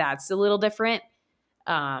I think that's a little different.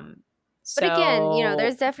 But again, you know,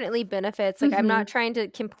 there's definitely benefits. Like, I'm not trying to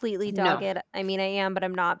completely dog it. I mean, I am, but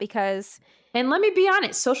I'm not, because... And let me be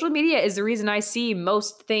honest, social media is the reason I see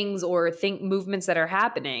most things or think movements that are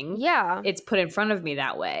happening. Yeah. It's put in front of me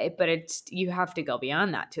that way, but you have to go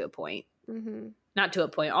beyond that to a point. Not to a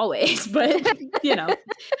point always, but, you know,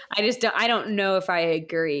 I don't know if I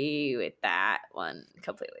agree with that one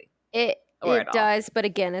completely. It does, but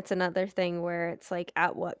again, it's another thing where it's like,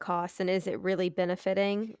 at what cost, and is it really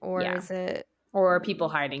benefiting, or is it, or are people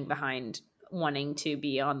hiding behind wanting to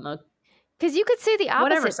be on the, because you could say the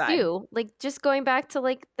opposite too, like just going back to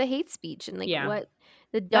like the hate speech and like what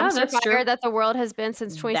the dumpster fire that the world has been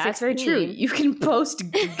since 2016. That's very true. You can post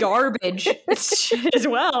garbage as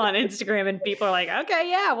well on Instagram, and people are like, okay,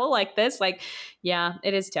 yeah, we'll like this. Like, yeah,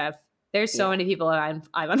 it is tough. There's so many people I've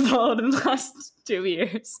unfollowed in the last 2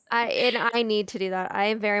 years. I need to do that. I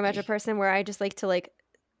am very much a person where I just like to like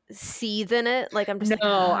seethe in it. Like, I'm just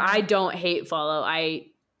I don't hate follow. I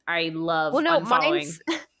love unfollowing.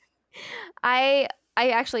 I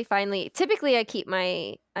actually typically I keep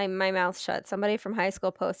my mouth shut. Somebody from high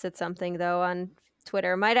school posted something though on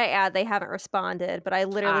Twitter. Might I add, they haven't responded, but I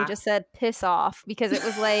literally just said piss off, because it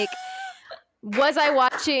was like, was I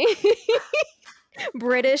watching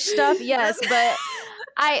British stuff? Yes, but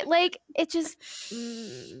I like it. Just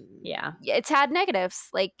it's had negatives.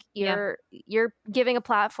 Like you're giving a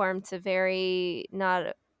platform to very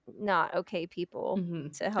not okay people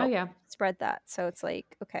to help spread that. So it's like,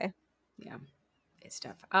 okay, it's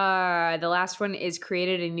tough. The last one is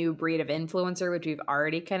created a new breed of influencer, which we've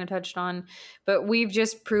already kind of touched on, but we've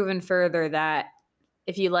just proven further that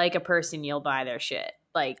if you like a person, you'll buy their shit.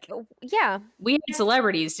 Like, we had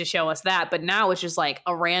celebrities to show us that, but now it's just like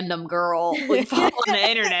a random girl we follow on the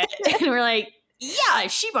internet, and we're like, yeah,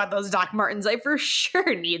 if she bought those Doc Martens, I for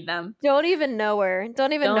sure need them. Don't even know her.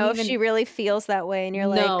 Don't even know if she really feels that way, and you're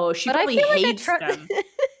like, no, she probably hates them.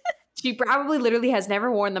 She probably literally has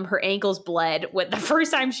never worn them. Her ankles bled with the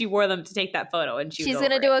first time she wore them to take that photo, and she's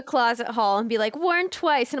gonna do a closet haul and be like, worn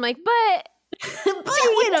twice, and I'm like, but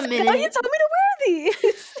wait a minute, you told me to wear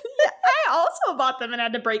these. I also bought them and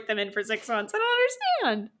had to break them in for 6 months. I don't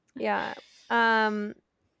understand. Yeah.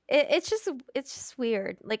 It's just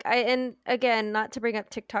weird. Like, and again, not to bring up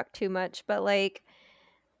TikTok too much, but like,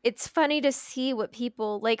 it's funny to see what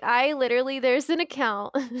people like. There's an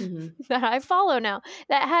account that I follow now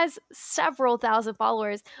that has several thousand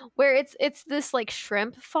followers, where it's this like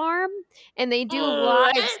shrimp farm, and they do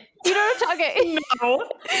lives. You know what I'm talking?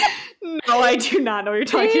 No, I do not know what you're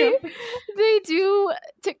talking about. They do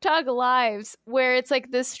TikTok lives where it's like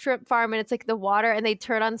this shrimp farm, and it's like the water, and they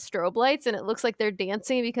turn on strobe lights, and it looks like they're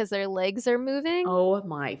dancing because their legs are moving. Oh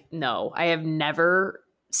my! No, I have never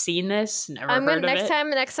seen this. Next time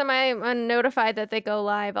I'm notified that they go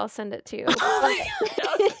live, I'll send it to you.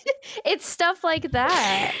 It's stuff like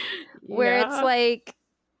that where it's like,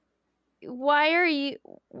 why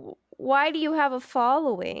do you have a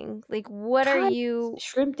following? Like, what are you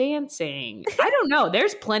shrimp dancing? I don't know.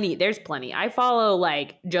 There's plenty. I follow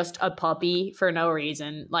like just a puppy for no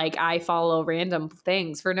reason. Like, I follow random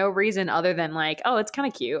things for no reason other than like, oh, it's kind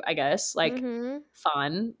of cute, I guess. Like,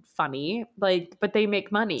 fun, funny, like, but they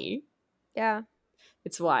make money. Yeah.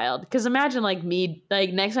 It's wild. Because imagine like me,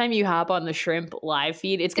 like next time you hop on the shrimp live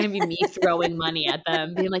feed, it's going to be me throwing money at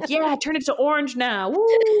them, being like, yeah, turn it to orange now. Woo!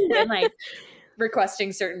 And like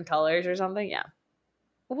requesting certain colors or something. Yeah.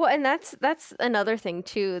 Well, and that's another thing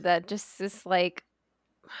too, that just is like,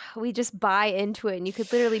 we just buy into it, and you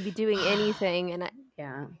could literally be doing anything. And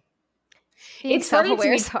it's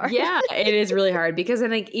self-aware is hard. Yeah, it is really hard, because then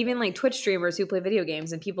like even like Twitch streamers who play video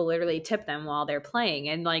games, and people literally tip them while they're playing,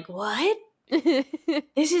 and like, what?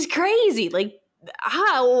 This is crazy. Like,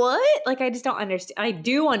 what? Like, I just don't understand. I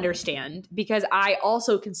do understand, because I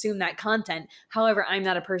also consume that content. However, I'm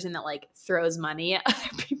not a person that like throws money at other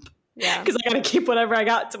people. Yeah, because I gotta keep whatever I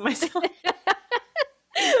got to myself.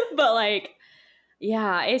 But like,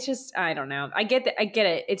 Yeah, it's just, I don't know. I get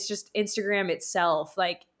it. It's just Instagram itself,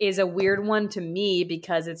 like, is a weird one to me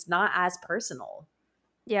because it's not as personal.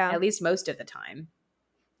 Yeah. At least most of the time.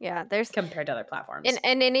 Yeah, there's compared to other platforms.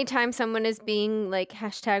 And anytime someone is being like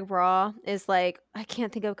 #raw is like, I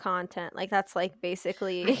can't think of content. Like that's like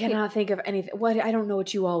basically I cannot think of anything. What, I don't know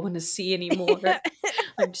what you all want to see anymore.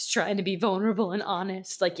 I'm just trying to be vulnerable and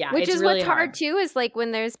honest. Like, yeah, which it's is really what's hard too is like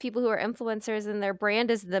when there's people who are influencers and their brand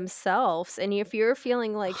is themselves, and if you're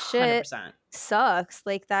feeling like shit 100%. sucks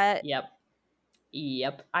like that. Yep.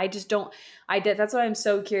 I just don't. That's why I'm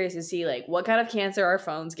so curious to see like what kind of cancer our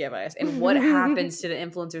phones give us and what happens to the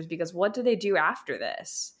influencers, because what do they do after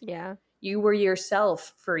this? Yeah. You were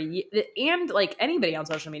yourself for and like anybody on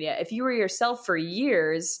social media, if you were yourself for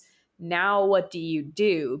years, now what do you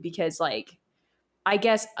do? Because like, I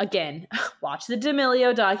guess, again, watch the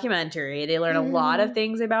D'Amelio documentary. They learn a lot of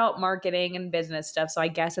things about marketing and business stuff. So I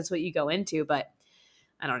guess that's what you go into. But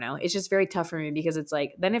I don't know. It's just very tough for me because it's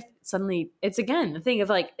like, then if suddenly, it's again the thing of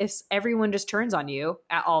like, if everyone just turns on you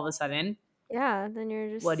at all of a sudden, yeah, then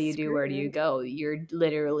you're just what do you do? screwed. Where do you go? You're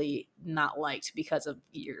literally not liked because of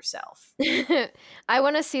yourself. I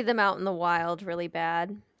want to see them out in the wild really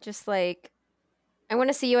bad. Just like, I want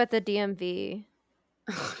to see you at the DMV.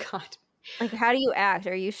 Oh, God. Like, how do you act?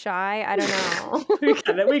 Are you shy? I don't know.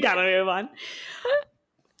 we gotta move on.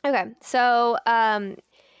 Okay, so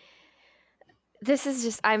this is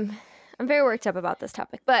just I'm very worked up about this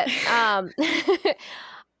topic, but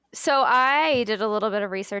so I did a little bit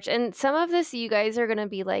of research, and some of this you guys are gonna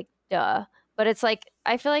be like, duh, but it's like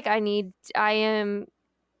I feel like I am,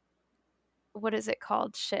 what is it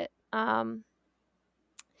called? Shit. I'm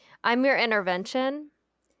your intervention.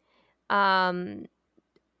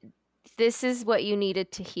 This is what you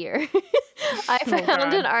needed to hear. I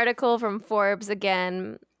found an article from Forbes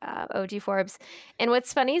again, OG Forbes. And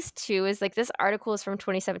what's funny is too is like this article is from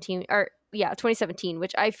 2017 2017,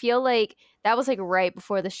 which I feel like that was like right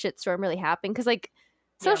before the shitstorm really happened. Cause like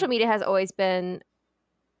social media has always been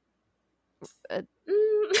a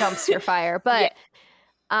dumpster fire, but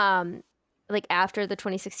like after the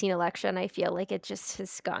 2016 election, I feel like it just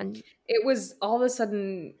has gone. It was all of a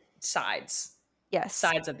sudden sides. Yes.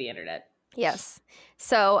 Sides of the internet. Yes.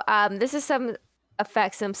 So this is some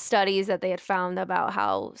studies that they had found about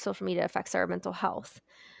how social media affects our mental health.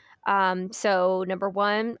 So number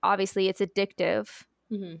one, obviously it's addictive.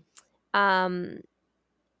 Mm-hmm.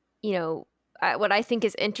 You know, what I think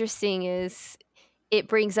is interesting is it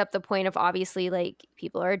brings up the point of obviously like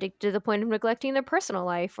people are addicted to the point of neglecting their personal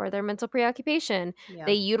life or their mental preoccupation. Yeah.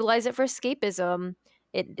 They utilize it for escapism.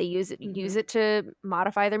 They use it to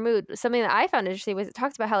modify their mood. Something that I found interesting was it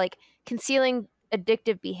talks about how like concealing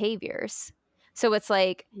addictive behaviors. So it's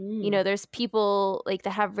like, you know, there's people like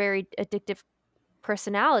that have very addictive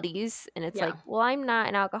personalities, and it's like, well, I'm not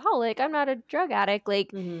an alcoholic, I'm not a drug addict,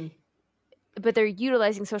 like, but they're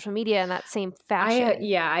utilizing social media in that same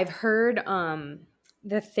fashion. I've heard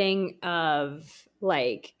the thing of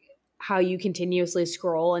like how you continuously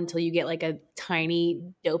scroll until you get like a tiny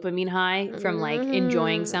dopamine high from like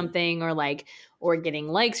enjoying something or getting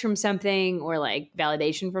likes from something or like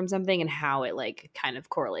validation from something, and how it like kind of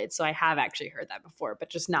correlates. So I have actually heard that before, but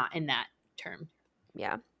just not in that term.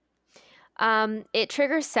 Yeah. It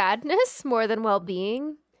triggers sadness more than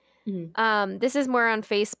well-being. Mm-hmm. This is more on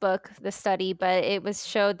Facebook, the study, but it was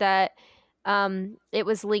showed that it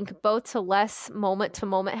was linked both to less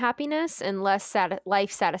moment-to-moment happiness and less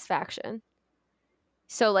life satisfaction.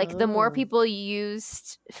 So, like, the more people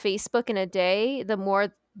used Facebook in a day, the more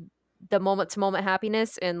the moment-to-moment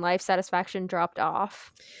happiness and life satisfaction dropped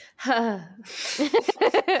off. Right?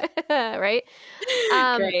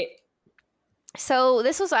 Great. So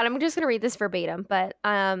this was, I'm just going to read this verbatim, but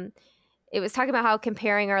it was talking about how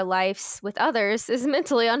comparing our lives with others is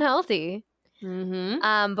mentally unhealthy.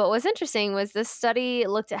 Mm-hmm. But what's interesting was this study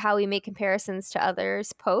looked at how we make comparisons to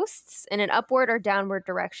others' posts in an upward or downward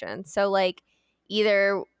direction. So like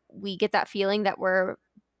either we get that feeling that we're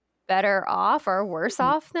better off or worse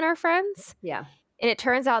off than our friends. Yeah. And it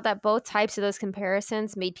turns out that both types of those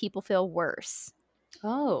comparisons made people feel worse.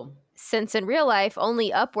 Oh. Since in real life,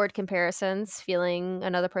 only upward comparisons, feeling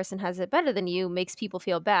another person has it better than you, makes people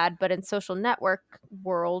feel bad. But in social network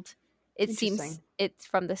world, it seems, it's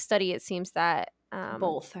from the study, it seems that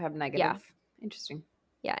both have negative. Yeah. Interesting.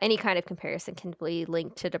 Yeah, any kind of comparison can be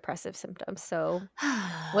linked to depressive symptoms. So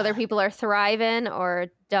whether people are thriving or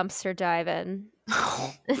dumpster diving.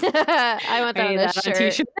 I want that on this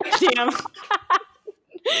shirt. Damn.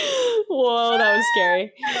 Whoa, that was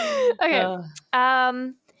scary. Okay.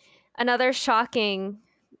 Another shocking,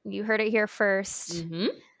 you heard it here first. Mm-hmm.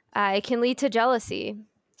 It can lead to jealousy.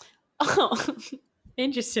 Oh,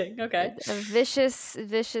 Interesting. Okay. A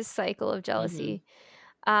vicious cycle of jealousy.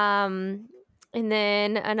 And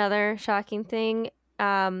then another shocking thing,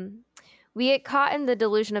 we get caught in the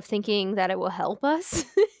delusion of thinking that it will help us.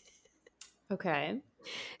 Okay.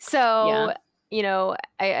 So, you know,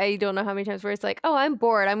 I don't know how many times where it's like, oh, I'm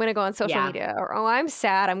bored, I'm going to go on social media, or oh, I'm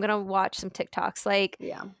sad, I'm going to watch some TikToks. Like,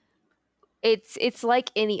 it's like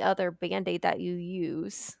any other Band-Aid that you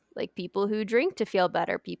use. Like people who drink to feel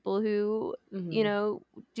better, people who, you know,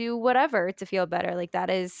 do whatever to feel better. Like that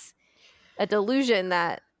is a delusion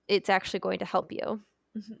that it's actually going to help you.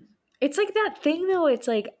 It's like that thing though. It's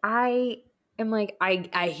like I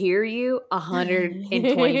hear you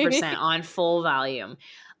 120% on full volume.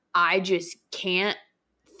 I just can't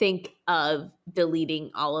think of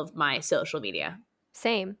deleting all of my social media.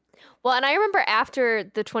 Same. Well, and I remember after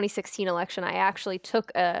the 2016 election, I actually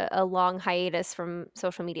took a long hiatus from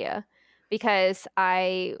social media because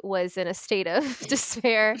I was in a state of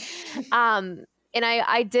despair. And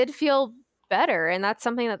I did feel better. And that's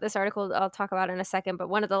something that this article I'll talk about in a second. But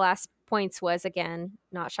one of the last points was, again,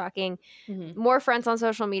 not shocking, more friends on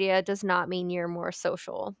social media does not mean you're more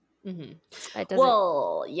social. It doesn't.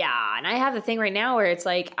 Well, yeah. And I have the thing right now where it's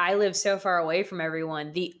like I live so far away from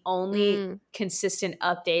everyone. The only consistent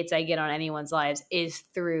updates I get on anyone's lives is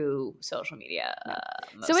through social media.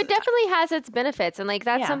 So it definitely has its benefits. And like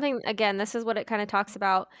that's something, again, this is what it kind of talks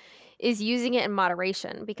about, is using it in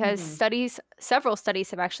moderation, because several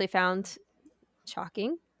studies have actually found,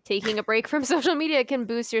 shocking, taking a break from social media can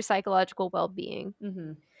boost your psychological well-being.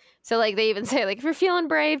 So like they even say, like, if you're feeling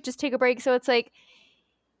brave, just take a break. So it's like,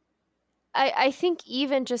 I think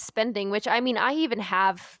even just spending, which I mean, I even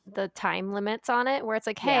have the time limits on it where it's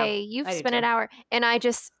like, hey, you've spent an hour, and I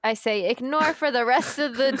say ignore for the rest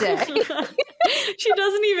of the day. She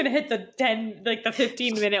doesn't even hit the 10, like the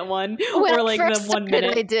 15-minute one, or like the 1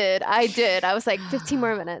 minute. I did. I was like 15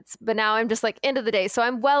 more minutes, but now I'm just like end of the day. So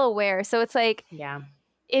I'm well aware. So it's like,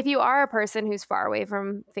 if you are a person who's far away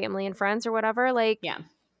from family and friends or whatever, like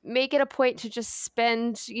make it a point to just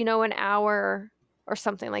spend, you know, an hour or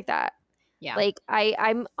something like that. Like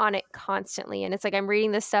I'm on it constantly, and it's like I'm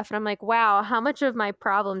reading this stuff and I'm like, wow, how much of my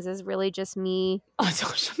problems is really just me on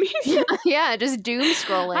social media? Just doom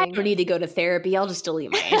scrolling. I don't need to go to therapy. I'll just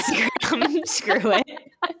delete my Instagram. Screw it.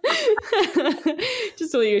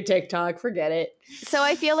 Just delete your TikTok. Forget it. So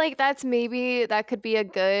I feel like that could be a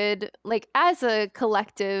good, like, as a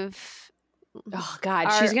collective. Oh God,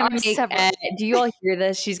 she's gonna make. Do you all hear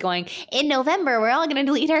this? She's going, in November, we're all gonna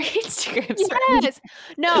delete our Instagrams. Yes.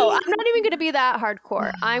 No, I'm not even gonna be that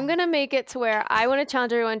hardcore. I'm gonna make it to where I want to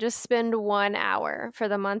challenge everyone, just spend 1 hour for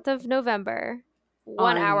the month of November,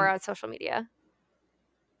 1 hour on social media.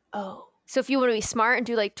 Oh. So if you want to be smart and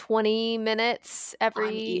do like 20 minutes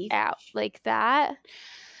every hour, like that.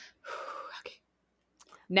 Okay.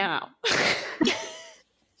 Now,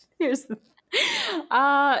 here's the.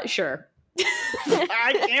 Sure.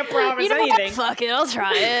 I can't promise anything. Fuck it, I'll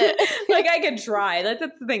try it. Like I could try. That's the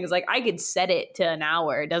thing, is like I could set it to an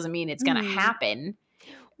hour. It doesn't mean it's gonna happen.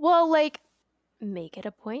 Well, like make it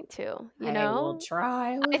a point to, you know? I will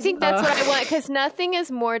try. I think that's what I want, because nothing is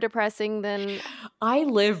more depressing than. I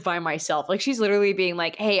live by myself. Like she's literally being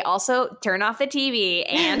like, "Hey, also turn off the TV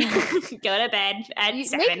and go to bed at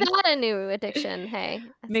 7." Make that a new addiction. Hey,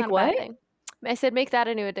 make what? I said, make that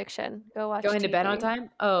a new addiction. Go watch Going TV. to bed on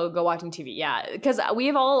time? Oh, go watching TV. Yeah, because we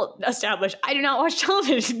have all established I do not watch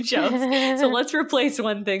television shows. So let's replace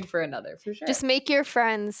one thing for another, for sure. Just make your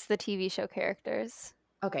friends the TV show characters.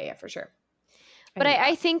 Okay, yeah, for sure. But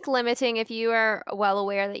I think limiting, if you are well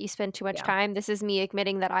aware that you spend too much time, this is me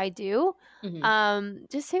admitting that I do,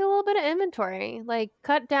 just take a little bit of inventory. Like,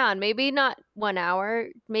 cut down. Maybe not 1 hour.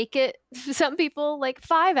 Make it, some people, like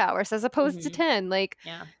 5 hours as opposed to 10. Like,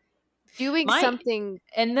 doing something.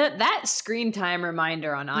 And that screen time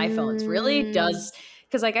reminder on iPhones really does,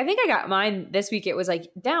 because like I think I got mine this week. It was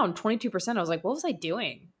like down 22%. I was like, what was I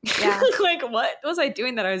doing? Like what was I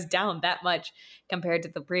doing that I was down that much compared to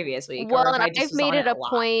the previous week? Well, and I've made it a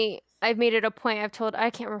point. I've told, I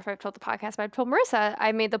can't remember if I've told the podcast, but I've told Marissa,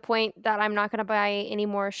 I made the point that I'm not going to buy any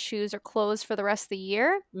more shoes or clothes for the rest of the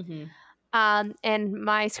year. And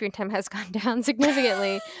my screen time has gone down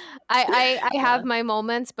significantly. I have my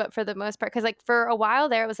moments, but for the most part, because like for a while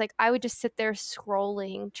there, it was like I would just sit there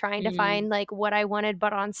scrolling, trying to find like what I wanted,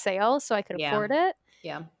 but on sale, so I could afford it.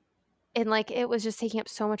 Yeah. And like it was just taking up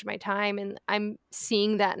so much of my time, and I'm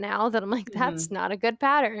seeing that now that I'm like, that's not a good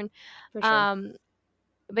pattern. For sure.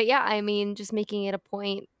 But yeah, I mean, just making it a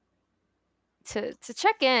point to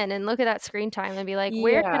check in and look at that screen time and be like,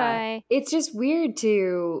 where could I? It's just weird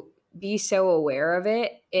to be so aware of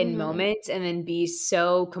it in moments and then be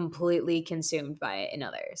so completely consumed by it in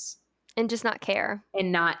others. And just not care.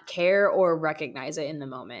 And not care or recognize it in the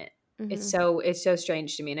moment. It's so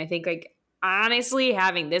strange to me. And I think, like, honestly,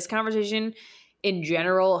 having this conversation in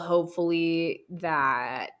general, hopefully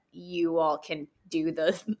that you all can do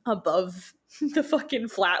the above the fucking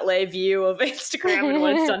flat lay view of Instagram and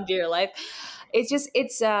what it's done to your life. It's just,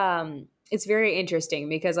 it's very interesting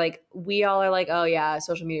because, like, we all are like, oh yeah,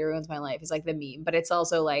 social media ruins my life. It's like the meme, but it's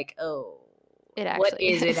also like, oh, what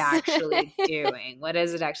is it actually doing? What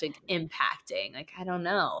is it actually impacting? Like, I don't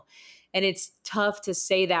know. And it's tough to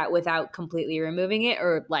say that without completely removing it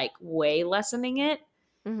or like way lessening it.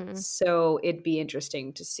 So it'd be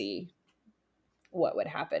interesting to see what would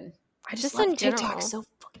happen. I just love TikTok so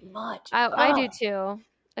fucking much. I do too.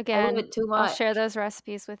 Again, I love it too much. I'll share those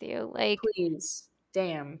recipes with you. Like, please.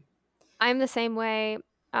 Damn. I'm the same way.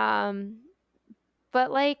 But,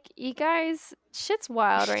 like, you guys, shit's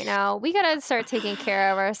wild right now. We gotta start taking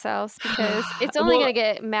care of ourselves because it's only gonna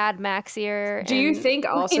get Mad Maxier. Do you think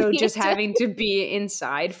also just having to be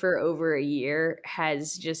inside for over a year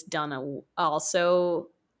has just done also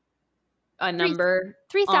a number?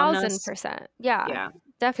 3,000%. Yeah.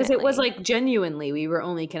 Definitely. Because it was like genuinely we were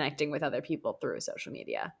only connecting with other people through social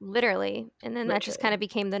media. Literally. And then that just kind of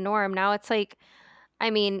became the norm. Now it's like, I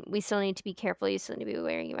mean, we still need to be careful. You still need to be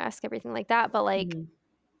wearing a mask, everything like that. But, like,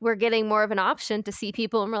 we're getting more of an option to see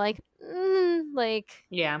people. And we're like,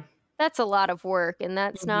 yeah, that's a lot of work. And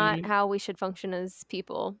that's not how we should function as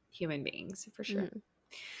people. Human beings, for sure.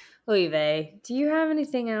 Olive, do you have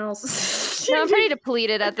anything else? No, I'm pretty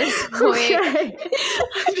depleted at this point. Okay.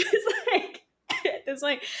 I'm just like, it's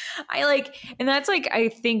like, and that's like, I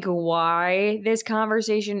think why this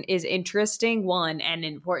conversation is interesting, one, and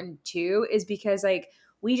important, two, is because, like,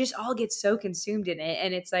 we just all get so consumed in it.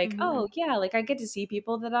 And it's like, oh, yeah, like, I get to see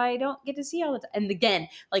people that I don't get to see all the time. And again,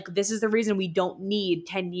 like, this is the reason we don't need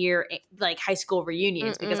 10-year, like, high school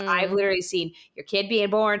reunions, because I've literally seen your kid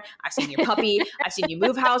being born. I've seen your puppy. I've seen you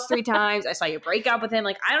move house 3 times. I saw you break up with him.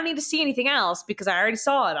 Like, I don't need to see anything else because I already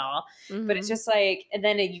saw it all. But it's just like, and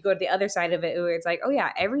then you go to the other side of it where it's like, oh,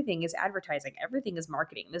 yeah, everything is advertising. Everything is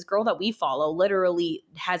marketing. This girl that we follow literally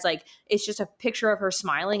has, like, it's just a picture of her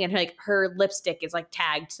smiling and, like, her lipstick is, like,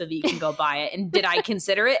 tagged so that you can go buy it. And did I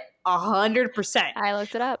consider it? 100%. I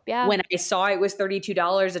looked it up. Yeah. When I saw it was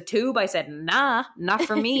 $32 a tube, I said, nah, not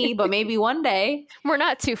for me, but maybe one day. We're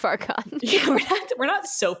not too far gone. Yeah, we're not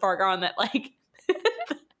so far gone that, like,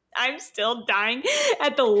 I'm still dying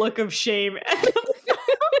at the look of shame. I didn't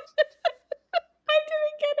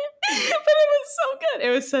get it, but it was so good. It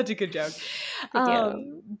was such a good joke.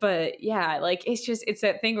 But yeah, like, it's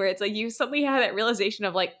that thing where it's like you suddenly have that realization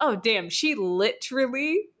of, like, oh damn, she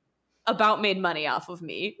literally about made money off of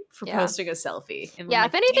me for posting a selfie. And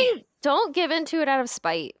if anything, don't give into it out of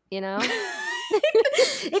spite, you know?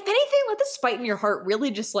 If anything, let the spite in your heart really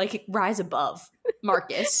just, like, rise above,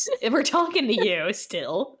 Marcus. If we're talking to you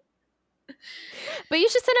still. But you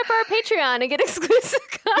should sign up for our Patreon and get exclusive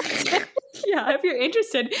content. Yeah, if you're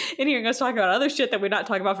interested in hearing us talk about other shit that we're not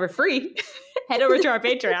talking about for free, head over to our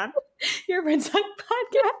Patreon, Your Friend Suck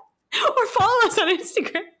Podcast, or follow us on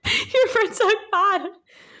Instagram, Your Friend Suck Pod,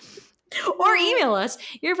 or email us,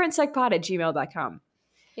 yourfriendsuckpod@gmail.com.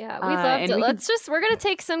 Yeah, we'd love to. We're going to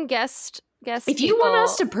take some guest If you want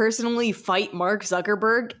us to personally fight Mark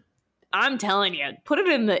Zuckerberg, I'm telling you, put it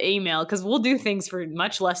in the email because we'll do things for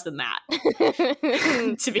much less than that.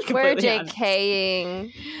 To be completely honest. We're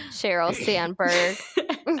JKing Sheryl Sandberg.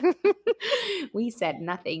 We said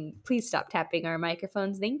nothing. Please stop tapping our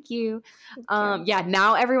microphones. Thank you. Yeah,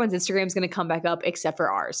 now everyone's Instagram is going to come back up except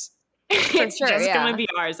for ours. It's just going to be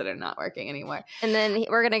ours that are not working anymore. And then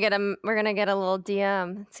we're going to get a little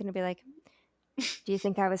DM. It's going to be like, do you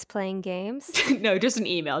think I was playing games? No, just an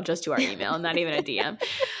email, just to our email, not even a DM.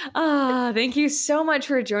 Thank you so much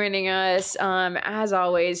for joining us. As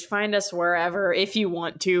always, find us wherever if you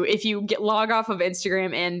want to. If you log off of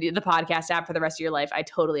Instagram and the podcast app for the rest of your life, I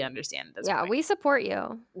totally understand at this point. We support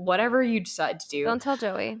you. Whatever you decide to do. Don't tell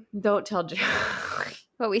Joey. Don't tell Joey.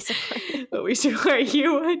 But we support you. But we support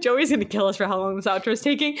you. Joey's going to kill us for how long this outro is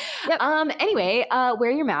taking. Yep. Anyway,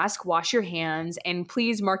 wear your mask, wash your hands, and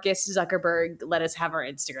please, Marcus Zuckerberg, let us have our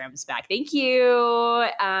Instagrams back. Thank you.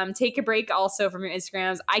 Take a break also from your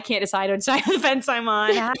Instagrams. I can't decide which side of the fence I'm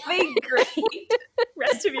on. Have a great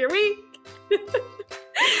rest of your week.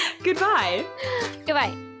 Goodbye.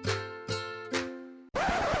 Goodbye.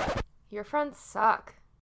 Your friends suck.